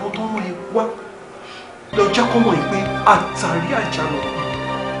àtàwọn tó ń rán ẹ wá. Lọ jẹ́ kó mọ̀ pé àtàrí àjànà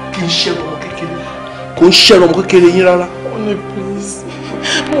kì í ṣe ọmọ kékeré. Kò ń ṣe ọmọ kékeré yín rárá. Honey, please.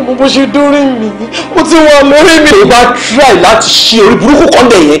 Mo mọ bó ṣe dórí mi. Ó ti wà lórí mi. Tó bá try láti ṣe orí burúkú kan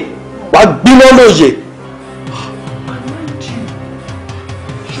dẹ̀ yẹn, wàá gbiná lóye.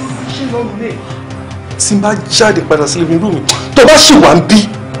 Tí n bá jáde padà sí living room, tó bá ṣì wà ń bí,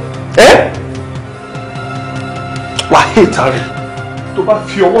 wàá hate rẹ̀. Tó bá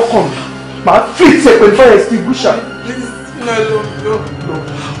fi ọwọ́ kàn mí. My feet say when fire extinguisher. Please, no.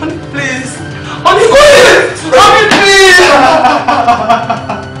 Honey, please. Honey, please. Honey, please.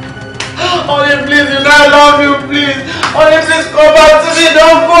 Honey, please. You know I love you, please. Honey, please come back to me.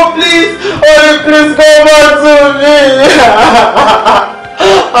 Don't go, please. Honey, please come back to me.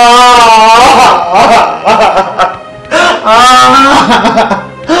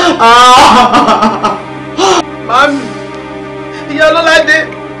 Mami, ìyá Lọ́ládé.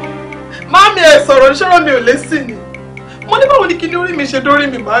 Mami ẹ sọ̀rọ̀ ṣọ́rọ̀ mi ò lé sí ni. Mo ní báwo ni kí ni orí mi ṣe dórí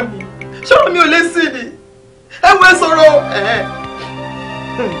mi mami. Ṣọ́rọ̀ mi ò lé sí ni. Ẹ wo ẹ sọ̀rọ̀.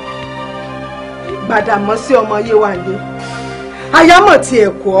 Gbàdàmọ́sí ọmọ Yéwándé. Àyámọ̀ ti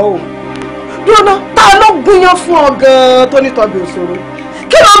ẹ̀kọ́ o. Dúró ta ló gúnyán fún ọ gan-an tó ní tọ́bi òṣòro.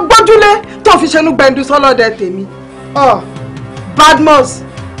 Kí ló gbójúlé tó fi ṣẹnu gbẹ̀ndú sọ́lọ́dẹ tèmi. Badmus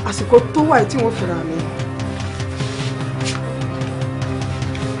àsìkò tó wà tí wọ́n fìrà mi.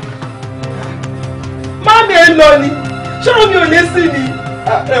 Mami ẹ lọ ni, ṣọ́rọ̀ mi ò lé sí ni,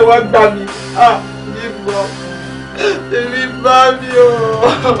 ẹ wá gbà mí, bíbọ̀, èmi bá mi o.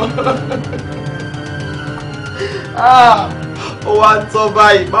 Ó wá tọ́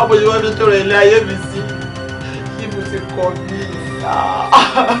báyìí, báwo ni wọ́n fi tó rẹ̀ ilé ayé mi sí, kí mo ti kọ́ bí.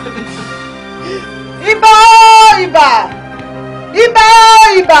 Ibà ibà, ibà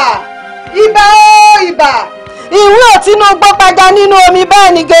ibà, ibà ibà. Ìwé òtínú gbọ́ padà nínú omi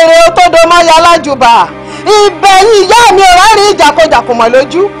bẹ́ẹ̀ ni gèrè ó tó do mọ́ ya lájùbà. Ìbẹ̀yìn ìyá mi ò rárí ìjàkọjàkọ mọ̀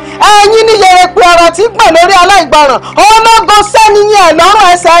lójú. Ẹ̀yin ní yẹrẹ pé ọ̀rọ̀ tí gbọ̀n lórí aláìgbọràn. Ológo sẹ́ni yẹn lọ́rùn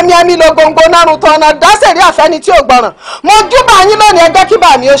ẹsẹ̀ ẹ̀mí lọ gbòǹgbò nárun tọ́nà dásẹ̀rí àfẹ́ni tí ò gbọ̀ràn. Mo júbà yín lónìí ẹjẹ́ kí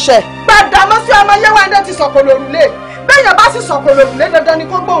bà mí ó ṣẹ. Gbàdàmọ́sí ọmọ Yéwándé ti sọ̀kò lórùlé. Béèyàn bá sì sọ̀kò lórùlé dandan ni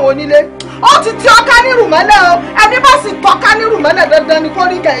kó gbóhùn onílé. Ó ti tí ọká nírù mọ́lẹ̀ o, ẹni bá sì tọ́ká nírù mọ́lẹ̀ dandan ni kó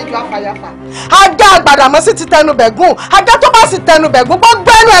rí gẹ̀ ìjọ afàyàfà. Ajá Gbàdàmọ́sí ti tẹnu bẹ̀gùn, ajá tó bá sì tẹnu bẹ̀gùn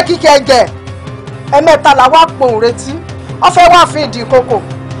gbogbo ẹnu ẹ̀ kíkẹ́ ẹ̀jẹ̀. Ẹ̀mẹ́ta la wá pohùn retí, ó fẹ́ wá fi ìdí kókò.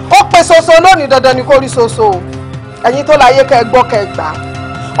 Ó pe soso lónìí dandan ni kó rí soso o. Ẹ̀yin tó láyé kẹ́ gbọ́ kẹ́ gbà.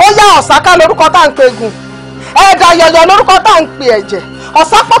 Ó yá Ọ̀sáká lórúkọ tá à ń pe egun. Ẹ̀dà yọ̀yọ̀ lórúkọ tá à ń pe ẹ̀jẹ̀.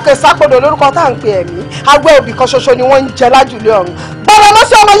 Ọ̀sápọ̀kẹ̀ sápodò lórúkọ tá à ń pe ẹ̀mí. Agbẹ́ òbí kan ṣoṣo ni wọ́n ń jẹ lájùlé ọ̀run.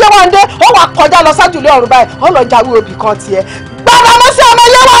 Gbàdàmọ́sí ọmọ Yéwándé ó wà kọjá lọ sájùlé ọ̀run báyìí, ó lọ jáwé òbí kan tiẹ̀. Gbàdàmọ́sí ọmọ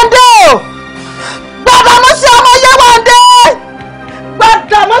Yéwándé o! Gbàdàmọ́sí ọmọ Yéwándé!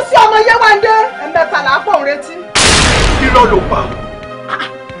 Gbàdàmọ́sí ọmọ Yéwándé! Ẹ̀mẹ́ta là á pọ̀ ń retí. Irọ́ ló pa.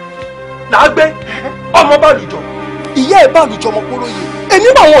 Làágbé ọmọ bàlùjọ. Ìyá ẹ̀ bàlùjọ ọmọ polóye. Èmi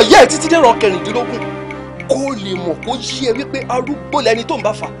mọ àwọn ìyá ẹ̀ títí dẹ̀rọ̀ kẹrìndínlógún. Kó lè mọ̀ kó yí ẹ wípé arúgbó lẹni tó ń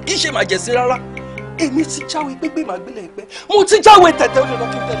bá fà kì í ṣe máa jẹ̀sí rárá. èmi ti jáwé gbégbé màá gbélé ìpẹ́ mo ti jáwé tẹ̀tẹ̀ odò lọ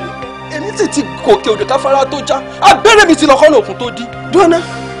kí n tẹ̀lé ìpẹ́ èmi sì ti gòkè odò káfárá tó já abẹ́rẹ́ mi ti lọ kọ́nà òkun tó dí. dúró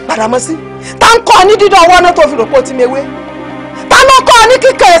padà mọ́ sí. tá ń kọ́ ọ ní dídán ọwọ́ náà tó fi rò pé ó ti mewé ta ló kọ́ ọ ní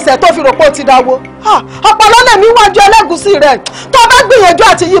kíkẹ́ ẹsẹ̀ tó fi rò pé ó ti dáwó ọpọlọ náà mi wájú ẹlẹ́gùsí rẹ̀ tó bá gbìyànjú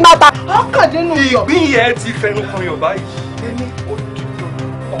àti yí máa ta ọkàn nínú yọ. ìgbín yẹn ti fẹnu kan yọ báyìí èmi ò dìbò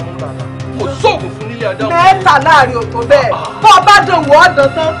ọ̀hún bàbá kò sóògùn fún nílé adáwọ̀. mẹ́ta láàrin òtó bẹ́ẹ̀ bó o bá dán wò ó dán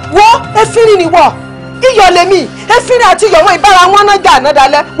tán. wo efirin ni wọ iyọ̀ lèmi efirin àti iyọ̀ wọn ìbára wọn náà jà náà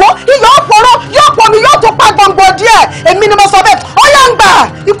dalẹ̀ wo iyọ̀ ọ̀pọ̀rọ̀ yóò pọ̀ mi yóò tún pa gbọ̀ngbọ̀ díẹ̀ èmi ni mo sọ bẹ́ẹ̀ ó yá ń gbà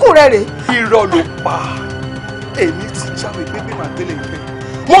ikú rẹ̀ rè. irọ́ ló pa èmi ti jáwé gbégbé màá gbélé ìpẹ́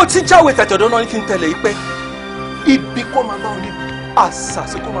mo ti jáwé tẹ̀tẹ̀dọ́ náà kí n tẹ̀lé ìpẹ́ ibi kó máa bá ọ níbi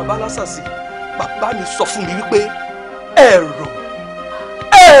àṣàṣe kó máa bá lásàṣì bàbá mi sọ fún mi wípé ẹ̀rọ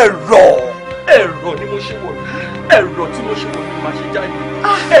ni mo ṣe wọ̀ ẹ̀rọ tí mo ṣe wọ̀ ni màá ṣe jáde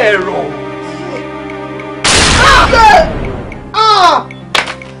ẹ̀rọ.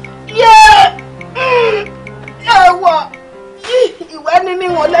 ẹ̀wọ̀ ìwẹ́ ni mi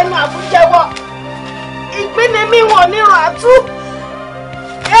wọ̀n lẹ́nu àbújẹ́wọ̀ ìgbín ni mi wọ̀n nírun àtú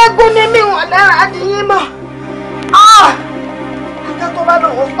eégún ni mi wọ̀n lẹ́rìn adìyín mọ̀ ajá tó bá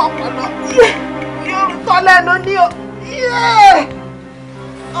lọ́wọ́ pọ̀pọ̀ lọ yóò tọ́ lẹ́nu ní o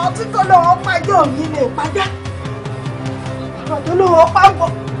ọtí tó lọ́wọ́ pàjọ́ mi lè pàjá ọ̀rọ̀ tó lọ́wọ́ pàgbọ́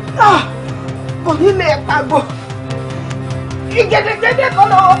kò ní lè pàgbọ́ ìgẹ̀dẹ̀gẹ̀dẹ̀ tó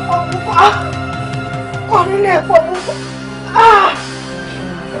lọ́wọ́ pọ̀ púpọ̀ kò ní lè pọ̀ púpọ̀.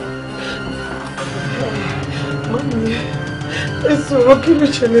 Mami, ẹ sọ̀rọ̀ kí ló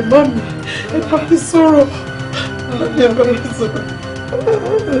ṣẹlẹ̀ mami? Ẹ bá mi sọ̀rọ̀. Mami, ẹ bá mi sọ̀rọ̀.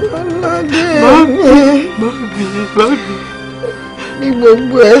 Mami. Bí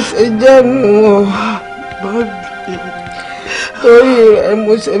gbogbo ẹ ṣe jẹ́ nù ọ́. Mami. Torí rẹ̀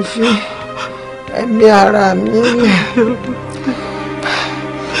mo ṣe fi ẹ̀mí ara mi lẹ̀.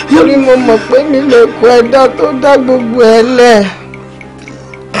 Torí mo mọ̀ pé mi lè kó ẹ̀dá tó dá gbogbo ẹ lẹ̀.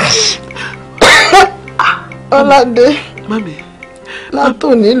 Ọládé,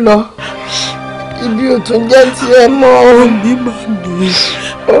 látòní lọ, ibi ò tún jẹ́ tiẹ̀ mọ́ ọ.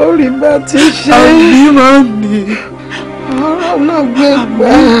 Orí bá ti ṣe ọ̀rọ̀ náà gbé gbà.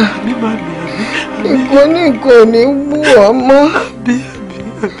 Ìkóníkò ní wú ọ mọ́.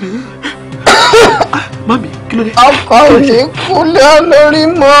 Mami, kí ló dé? Ọkọ ò ní kúlẹ̀ lórí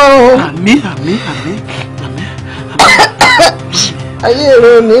mọ́ o. Àmín. Ayé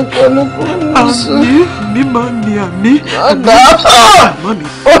rẹ̀ ò ní kónúkúrú mùsù. Àmín, mami. Ọ̀dà. Mami.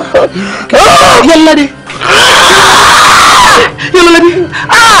 Yálàdé.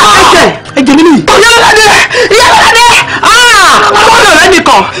 Ẹ̀jẹ̀ mi nìyí. Yálàdé. Ọmọdé rẹ̀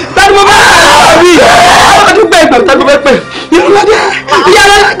nìkan. Tani mo bá rí. Ọdún gbẹ ìgbà tani mo fẹ́ pè. Yálàdé.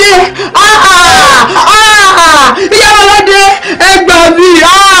 Yálàdé. Ẹgbà mi.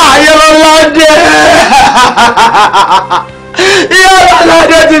 Yálàdé.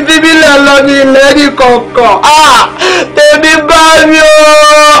 Yálàdé ti fi mí lẹ̀ lọ ní ilẹ̀ ní kọ̀ọ̀kan. Tèmi bá mi o.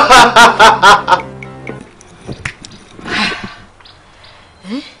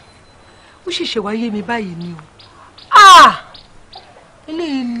 Ó ṣẹ̀ṣẹ̀ wáyé mi báyìí ni o.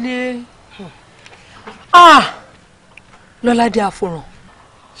 Ilé Lọ́ládé Àforàn.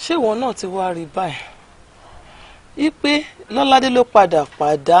 Ṣé ìwọ náà ti wá rí báyìí? Wípé Lọ́ládé ló padà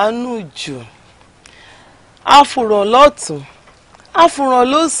pàdánù jù. Àforàn lọ́tún, Àforàn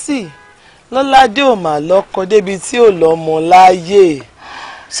lósì. Lọ́ládé ò mà lọ́kọ débi tí ò lọ́mọ láyé.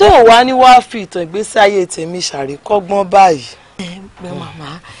 Ṣé ò wá ní wàá fi ìtàn ìgbésí ayé tèmi ṣàríkọ́gbọ́n báyìí? Màmá,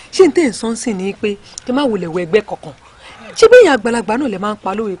 ṣé n tẹ́ ẹ̀ sọ́n sì ní pé kí n má wulẹ̀ wọ ẹgbẹ́ kankan? Ṣé bí ìyá àgbàlagbà náà lè máa ń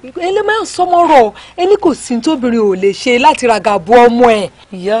pa lóore pé ẹ lè máa ń sọmọ́rọ̀ ẹni kò sí tóbìnrin ò lè ṣe láti raga bu ọmọ ẹ̀.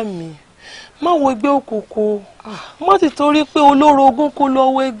 Ìyá mi, má wo ẹgbẹ́ òkùnkùn, má ti torí pé olórogún kó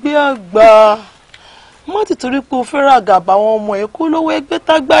lọ́wọ́ ẹgbẹ́ àgbà, má ti torí pé o fẹ́ ràgàbà àwọn ọmọ ẹ̀ kó lọ́wọ́ ẹgbẹ́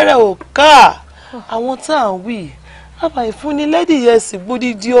tágbára ò ká. Àwọn tá à ń wí àbá ìfúnni lẹ́dìyẹsì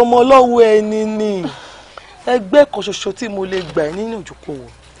gbódìdí ọmọ lọ́wọ́ ẹni ni. Ẹgbẹ́ kan ṣoṣo tí mo lè gbà ẹ́ nínú ìjókòó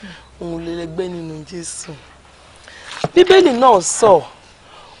òun lè lẹ́gbẹ́ nínú Jésù. Bíbélì náà sọ,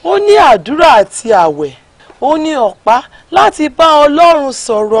 ó ní àdúrà àti àwẹ̀, ó ní ọ̀pá láti bá Ọlọ́run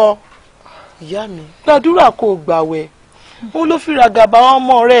sọ̀rọ̀. Ìyá mi, gbàdúrà kó gbàwẹ̀, òun ló fi ràgàbà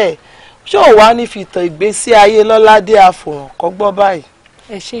ọmọ rẹ̀. Ṣé ò wá ní fi tàn ìgbésí ayé Lọ́ládé Àforàn kọ́gbọ́ báyìí?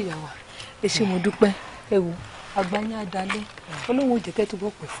 Ẹ ṣé ìyá wa, ẹ ṣé mo dúpẹ́, ẹ wò àgbáyé àdálẹ́ Ọlọ́run òjẹ̀kẹ́ tó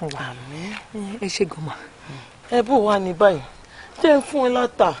bọ̀ pẹ̀ fún wa. Ẹ ṣé gọ̀mà. Ẹ bó wà ní báyìí, jẹ́ ń fún ẹ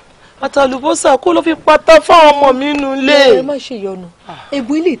látà àtàlùbọ́sà kó ló fi pátá fáwọn ọmọ mi nù lé. ẹ má ṣe yọnu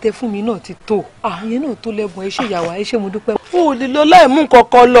ẹ̀bùn ilé ìtẹ́ fún mi náà ti tó ìyẹn náà tó lẹ́bùn ẹ ṣe ìyàwó ẹ ṣe mo dúpẹ́. n ò lè lọ láì mú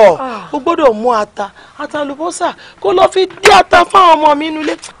kankan lọ o gbọ́dọ̀ mú ata àtàlùbọ́sà kó ló fi dí ata fáwọn ọmọ mi nù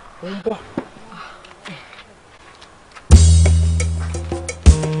lé. ò ń bọ̀.